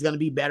think he's going to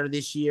be better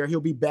this year. He'll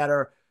be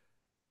better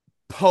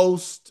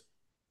post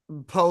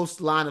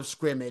line of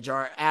scrimmage,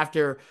 or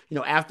after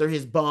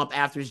his bump,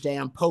 after his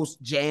jam,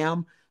 post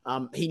jam.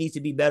 He needs to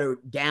be better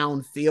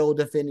downfield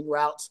defending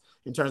routes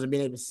in terms of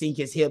being able to sink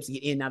his hips,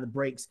 get in and out of the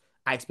breaks.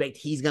 I expect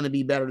he's going to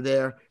be better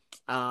there.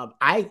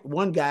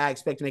 One guy I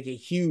expect to make a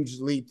huge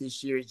leap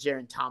this year is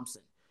Jaron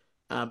Thompson.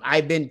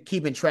 I've been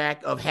keeping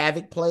track of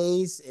havoc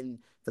plays, and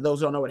for those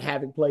who don't know what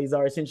havoc plays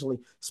are, essentially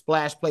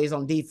splash plays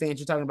on defense.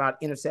 You're talking about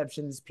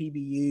interceptions,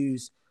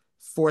 PBUs,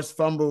 forced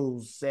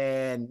fumbles,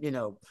 and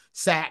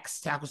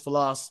sacks, tackles for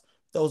loss.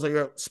 Those are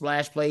your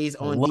splash plays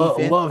on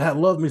defense.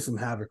 Love me some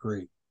havoc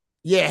rate.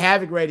 Yeah,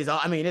 havoc rate is.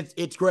 I mean,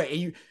 it's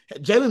great.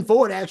 Jalen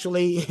Ford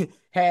actually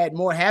had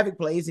more havoc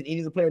plays than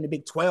any other player in the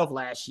Big 12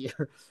 last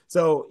year.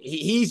 So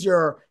he's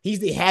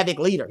the havoc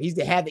leader. He's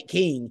the havoc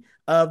king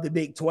of the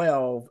Big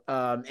 12,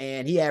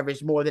 and he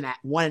averaged more than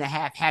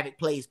 1.5 havoc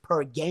plays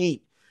per game.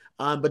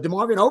 But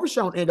DeMarvin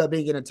Overshown ended up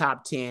being in the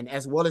top 10,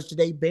 as well as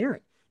Jahdae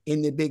Barrett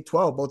in the Big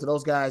 12. Both of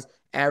those guys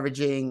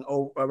averaging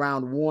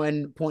around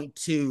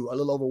 1.2, a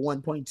little over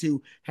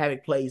 1.2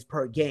 havoc plays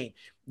per game.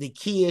 The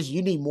key is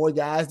you need more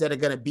guys that are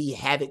going to be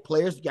havoc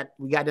players.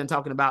 We got done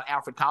talking about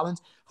Alfred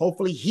Collins.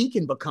 Hopefully he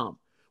can become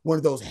one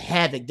of those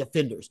havoc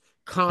defenders,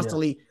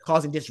 constantly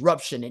causing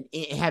disruption and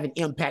having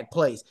impact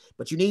plays.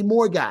 But you need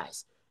more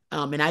guys.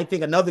 And I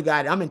think another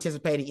guy that I'm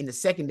anticipating in the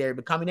secondary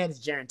becoming that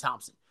is Jaron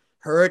Thompson.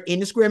 Heard in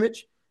the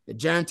scrimmage that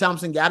Jaron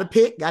Thompson got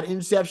an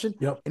interception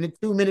in a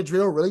 2-minute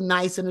drill, really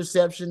nice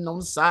interception on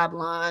the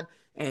sideline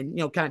and,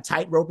 kind of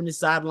tight roping the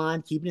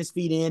sideline, keeping his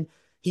feet in.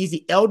 He's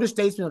the elder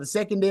statesman of the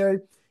secondary.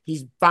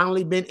 He's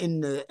finally been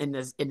in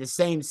the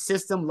same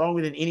system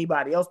longer than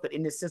anybody else, but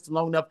in this system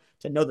long enough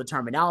to know the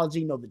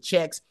terminology, know the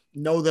checks,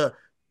 know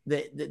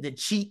the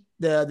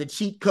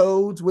cheat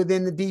codes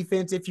within the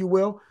defense, if you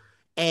will.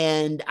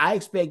 And I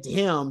expect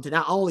him to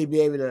not only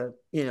be able to,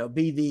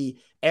 be the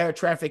air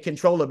traffic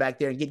controller back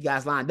there and get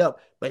guys lined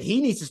up, but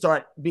he needs to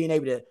start being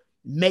able to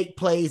make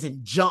plays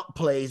and jump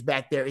plays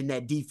back there in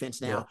that defense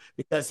now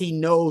because he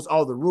knows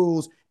all the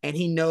rules and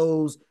he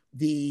knows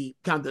the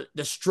kind of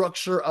the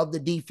structure of the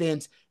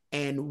defense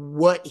and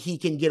what he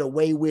can get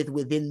away with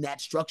within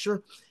that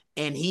structure.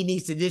 And he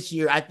needs to this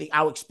year, I think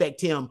I would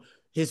expect him,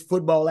 his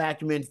football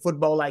acumen,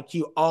 football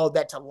IQ, all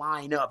that to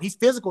line up. He's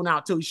physical now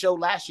too. He showed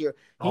last year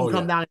he can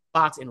come down in the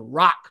box and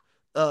rock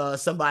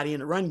somebody in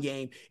the run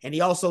game. And he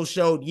also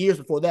showed years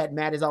before that,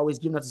 Matt has always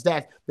given us the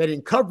stats, that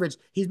in coverage,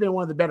 he's been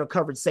one of the better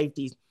coverage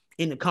safeties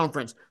in the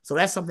conference. So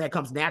that's something that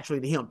comes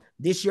naturally to him.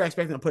 This year, I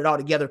expect him to put it all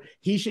together.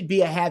 He should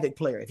be a havoc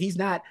player. If he's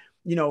not,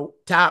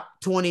 top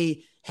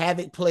 20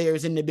 havoc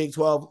players in the Big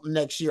 12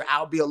 next year,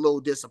 I'll be a little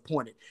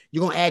disappointed.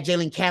 You're going to add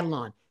Jalen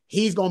Catalon.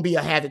 He's going to be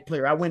a havoc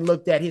player. I went and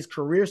looked at his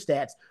career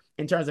stats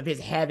in terms of his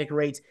havoc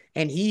rates,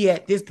 and he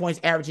at this point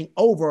is averaging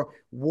over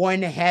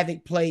 1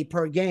 havoc play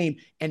per game,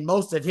 and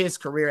most of his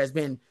career has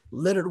been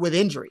littered with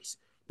injuries.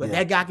 But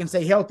that guy can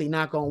stay healthy,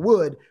 knock on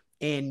wood,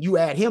 and you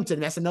add him to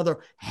them. That's another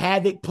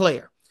havoc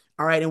player.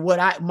 All right,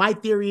 and my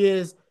theory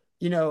is,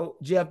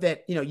 Jeff,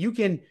 that, you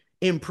can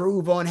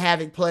improve on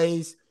havoc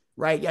plays,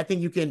 right? I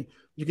think you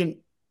can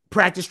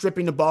practice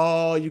stripping the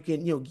ball. You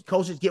can,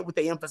 coaches get what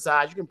they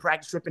emphasize. You can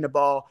practice stripping the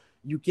ball.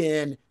 You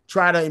can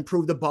try to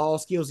improve the ball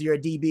skills of your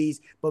DBs.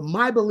 But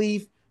my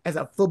belief as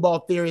a football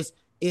theorist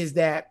is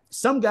that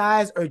some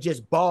guys are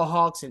just ball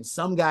hawks and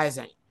some guys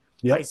ain't.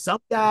 Yep. Right? Some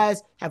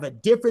guys have a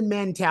different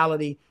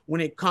mentality when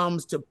it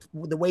comes to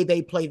the way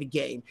they play the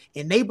game,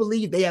 and they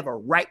believe they have a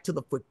right to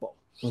the football.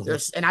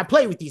 Mm-hmm. And I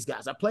play with these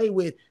guys. I play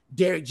with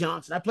Derek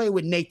Johnson. I play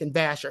with Nathan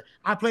Vasher.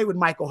 I play with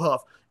Michael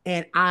Huff.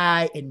 And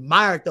I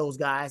admired those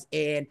guys.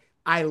 And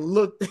I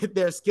looked at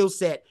their skill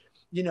set,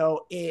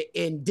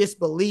 in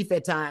disbelief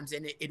at times.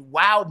 And it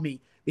wowed me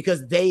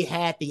because they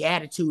had the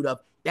attitude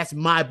of, that's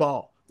my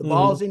ball. The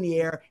ball's in the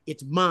air.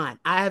 It's mine.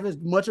 I have as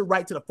much a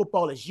right to the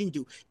football as you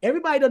do.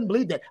 Everybody doesn't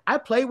believe that. I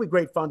play with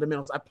great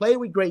fundamentals. I play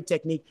with great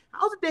technique. I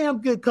was a damn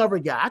good cover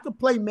guy. I could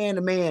play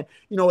man-to-man,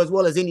 as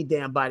well as any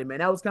damn body, man.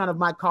 That was kind of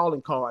my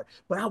calling card.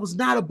 But I was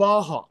not a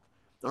ball hawk,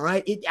 all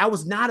right? I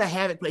was not a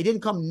havoc play. It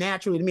didn't come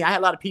naturally to me. I had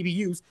a lot of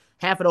PBUs.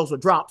 Half of those were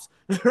drops,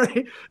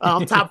 right?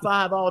 Top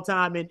 5 all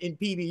time in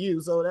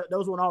PBU. So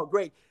those weren't all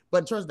great. But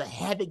in terms of the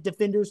havoc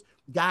defenders,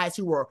 guys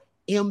who were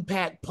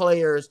impact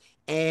players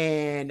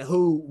and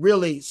who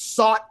really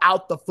sought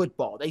out the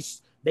football.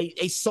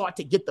 They sought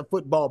to get the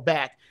football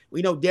back.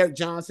 We know Derek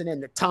Johnson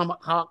and the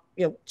tomahawk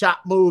chop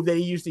move that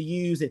he used to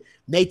use, and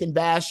Nathan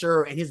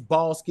Vasher and his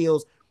ball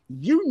skills.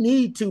 You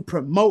need to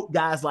promote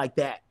guys like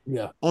that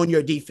on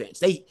your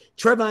defense.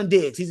 Trevon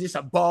Diggs, he's just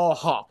a ball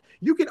hawk.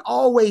 You can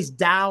always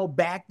dial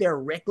back their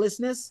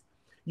recklessness.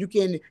 You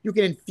can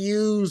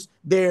infuse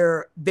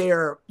their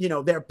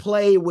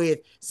play with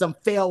some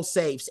fail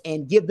safes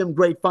and give them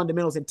great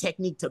fundamentals and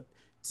technique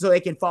so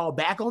they can fall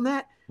back on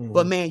that. Mm-hmm.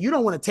 But man, you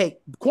don't want to take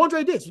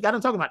Quandre Diggs. You got to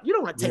talk about. You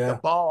don't want to take the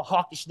ball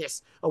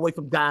hawkishness away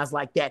from guys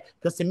like that,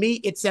 because to me,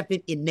 it's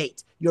something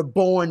innate. You're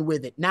born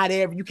with it.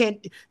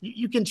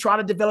 You can try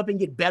to develop and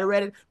get better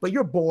at it, but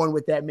you're born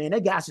with that, man.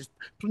 That guy's just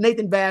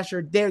Nathan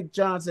Vasher, Derek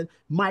Johnson,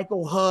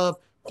 Michael Huff,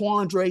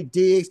 Quandre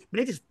Diggs, but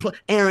they just play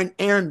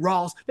Aaron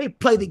Ross. They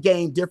play the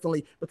game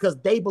differently because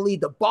they believe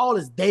the ball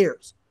is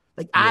theirs.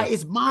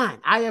 It's mine.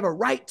 I have a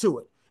right to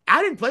it.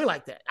 I didn't play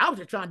like that. I was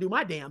just trying to do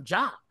my damn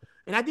job,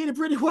 and I did it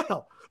pretty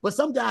well. But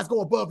some guys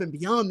go above and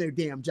beyond their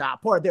damn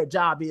job. Part of their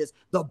job is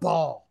the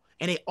ball,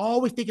 and they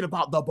always thinking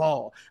about the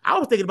ball. I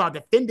was thinking about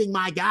defending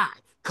my guy,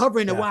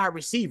 covering the wide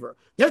receiver.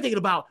 They're thinking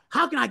about,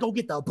 how can I go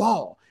get the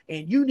ball?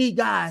 And you need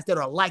guys that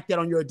are like that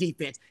on your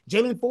defense.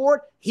 Jalen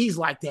Ford, he's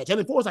like that.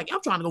 Jalen Ford's like,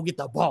 I'm trying to go get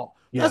the ball.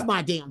 That's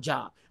my damn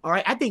job. All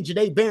right. I think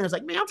Janae Barron's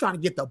like, man, I'm trying to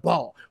get the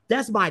ball.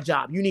 That's my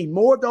job. You need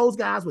more of those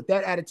guys with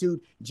that attitude.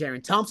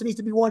 Jaron Thompson needs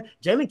to be one.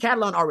 Jalen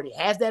Catalon already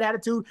has that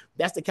attitude.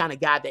 That's the kind of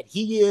guy that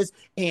he is.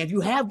 And if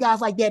you have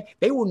guys like that,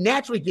 they will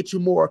naturally get you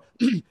more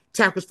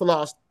tackles for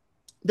loss.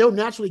 They'll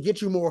naturally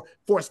get you more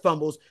forced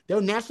fumbles.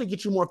 They'll naturally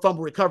get you more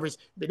fumble recoveries.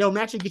 They'll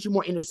naturally get you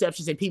more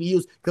interceptions and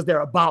PBUs because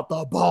they're about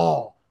the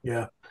ball.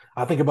 Yeah.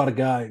 I think about a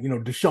guy,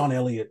 Deshaun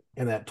Elliott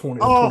in that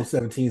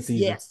 2017 season.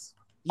 Yes.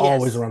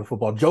 Always around the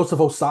football. Joseph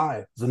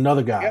Osai is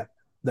another guy.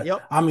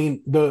 I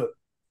mean, the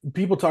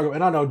people talk about,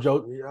 and I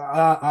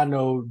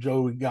know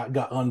Joe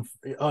got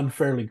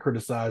unfairly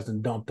criticized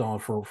and dumped on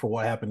for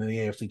what happened in the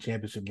AFC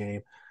Championship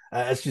game.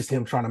 It's just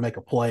him trying to make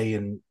a play,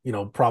 and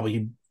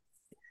probably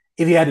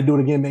if he had to do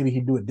it again, maybe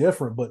he'd do it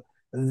different. But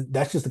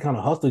that's just the kind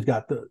of hustle he's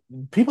got.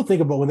 People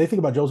think about, when they think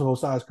about Joseph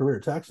Osai's career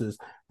at Texas,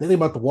 they think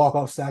about the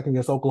walk-off sack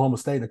against Oklahoma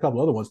State and a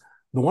couple other ones.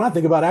 The one I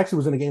think about actually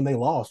was in a game they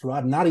lost,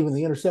 right? Not even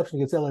the interception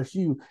against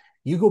LSU.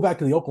 You go back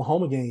to the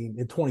Oklahoma game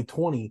in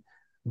 2020,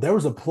 there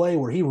was a play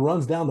where he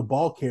runs down the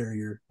ball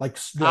carrier, like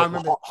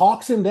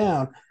hawks him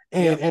down,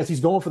 and as he's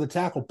going for the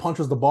tackle,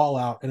 punches the ball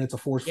out, and it's a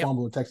forced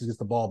fumble, and Texas gets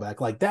the ball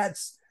back. Like,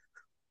 that's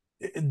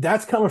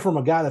coming from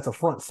a guy that's a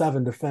front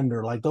seven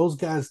defender. Like, those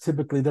guys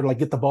typically, they're like,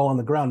 get the ball on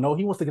the ground. No,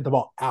 he wants to get the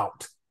ball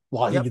out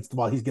while he gets the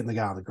ball. He's getting the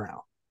guy on the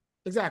ground.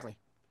 Exactly.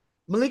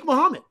 Malik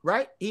Muhammad,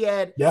 right? He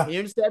had an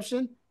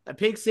interception, a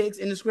pick six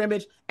in the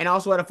scrimmage, and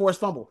also had a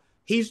forced fumble.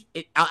 Like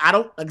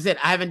I said,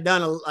 I haven't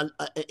done an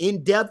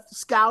in-depth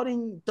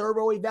scouting,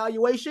 thorough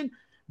evaluation,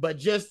 but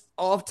just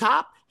off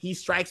top, he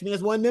strikes me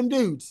as one of them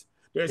dudes.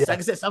 Like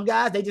I said, some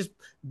guys,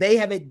 they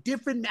have a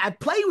different. I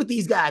played with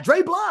these guys,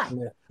 Dre Bly.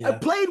 I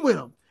played with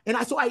them, and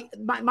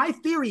my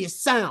theory is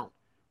sound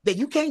that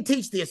you can't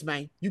teach this,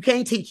 man. You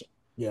can't teach it.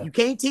 Yeah. You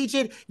can't teach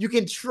it. You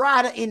can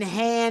try to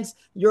enhance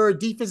your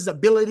defense's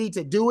ability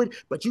to do it,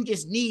 but you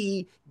just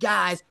need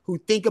guys who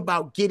think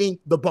about getting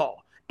the ball.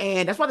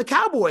 And that's why the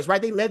Cowboys,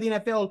 right? They led the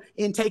NFL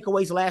in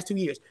takeaways the last 2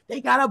 years. They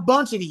got a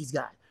bunch of these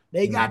guys.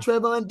 They got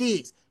Trevon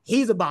Diggs.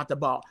 He's about the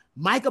ball.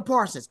 Micah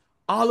Parsons,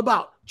 all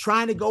about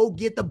trying to go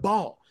get the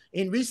ball.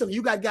 And recently,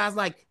 you got guys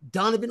like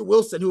Donovan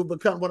Wilson, who have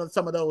become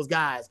some of those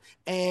guys.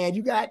 And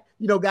you got,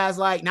 guys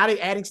like, now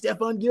they're adding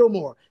Stephon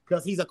Gilmore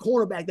because he's a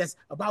cornerback that's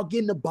about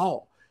getting the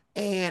ball.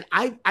 And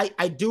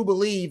I do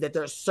believe that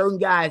there are certain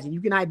guys, and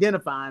you can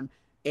identify them,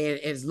 and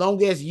as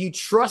long as you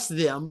trust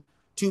them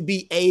to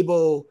be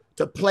able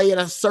to play at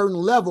a certain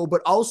level,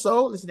 but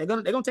also, listen, they're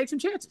gonna take some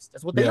chances.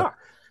 That's what they are.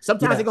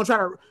 Sometimes they're gonna try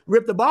to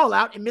rip the ball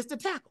out and miss the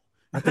tackle.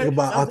 I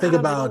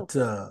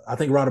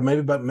think Rod,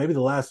 maybe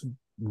the last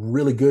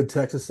really good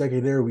Texas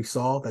secondary we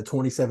saw, that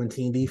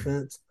 2017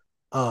 defense.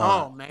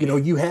 Man,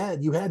 you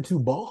had two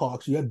ball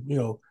hawks. You had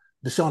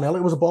Deshaun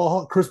Elliott was a ball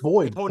hawk, Chris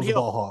Boyd was a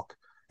ball hawk,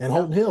 and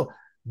Holton Hill.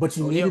 But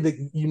you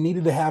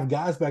needed to have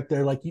guys back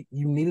there, like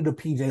you needed a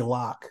PJ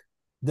Locke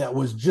that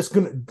was just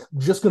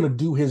gonna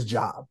do his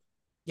job.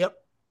 Yep.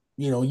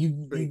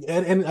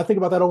 And I think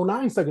about that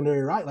 09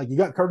 secondary, right? Like, you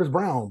got Curtis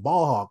Brown,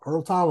 ball hawk,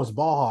 Earl Thomas,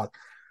 ball hawk,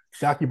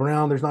 Shockey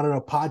Brown. There's not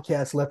enough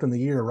podcasts left in the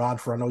year, Rod,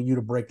 for I know you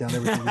to break down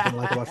everything you can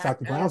like about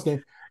Shockey Brown's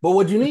game. But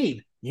what you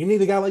need? You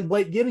need a guy like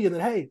Blake Gideon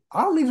that, hey,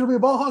 I don't need you to be a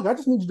ball hawk. I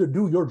just need you to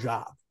do your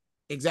job.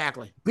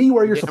 Exactly. Be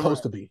where you're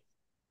supposed to be.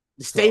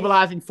 The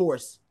stabilizing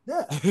force.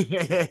 Yeah.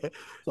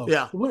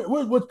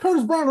 With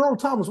Curtis Brown and Earl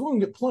Thomas, we're going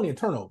to get plenty of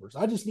turnovers.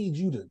 I just need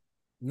you to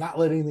not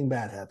let anything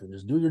bad happen.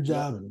 Just do your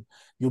job and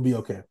you'll be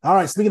okay. All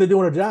right. Speaking of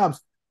doing our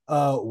jobs,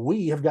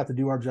 we have got to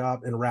do our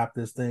job and wrap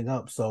this thing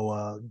up.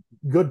 So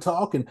good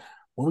talk. And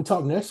when we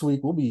talk next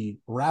week, we'll be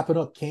wrapping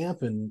up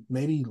camp and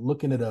maybe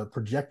looking at a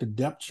projected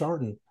depth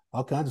chart and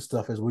all kinds of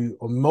stuff as we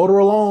motor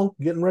along,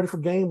 getting ready for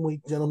game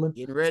week, gentlemen.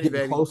 Getting ready,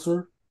 baby.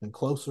 Closer and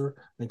closer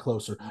and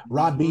closer.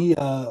 Rod B,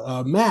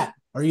 Matt,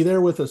 are you there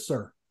with us,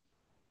 sir?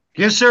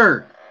 Yes,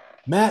 sir.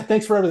 Matt,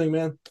 thanks for everything,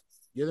 man.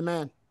 You're the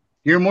man.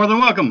 You're more than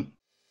welcome.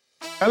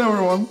 Hello,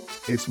 everyone.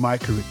 It's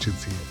Micah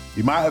Richards here.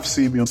 You might have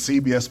seen me on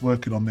CBS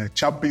working on their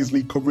Champions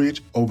League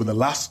coverage over the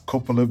last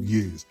couple of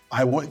years.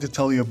 I wanted to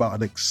tell you about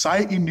an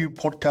exciting new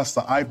podcast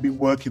that I've been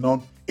working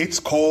on. It's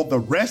called The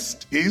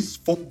Rest is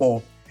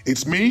Football.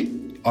 It's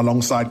me,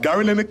 alongside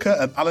Gary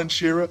Lineker and Alan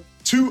Shearer,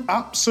 two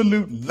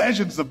absolute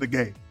legends of the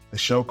game. The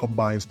show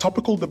combines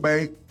topical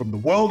debate from the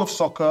world of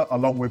soccer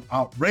along with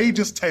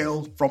outrageous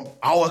tales from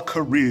our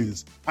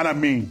careers. And I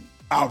mean,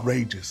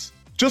 outrageous.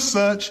 Just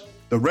search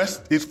The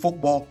Rest is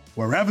Football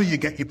wherever you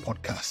get your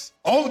podcasts.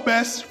 All the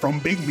best from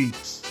Big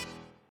Meats.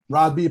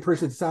 Rod B,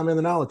 appreciate the time and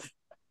the knowledge.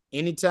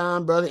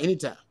 Anytime, brother,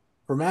 anytime.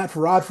 For Matt,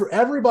 for Rod, for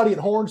everybody at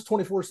Horns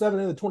 24/7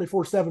 and the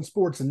 24/7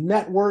 Sports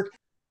Network,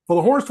 for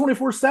the Horns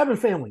 24/7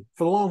 family,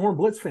 for the Longhorn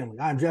Blitz family,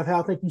 I'm Jeff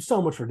Howe. Thank you so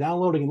much for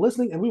downloading and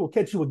listening, and we will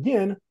catch you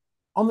again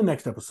on the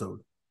next episode.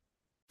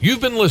 You've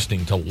been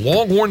listening to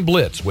Longhorn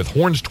Blitz with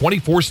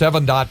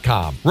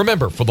horns247.com.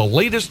 Remember, for the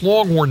latest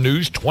Longhorn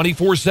news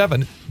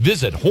 24/7,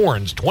 visit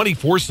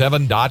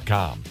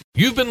horns247.com.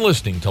 You've been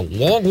listening to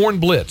Longhorn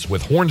Blitz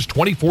with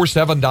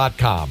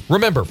horns247.com.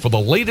 Remember, for the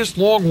latest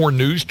Longhorn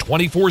news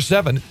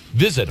 24/7,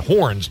 visit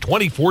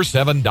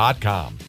horns247.com.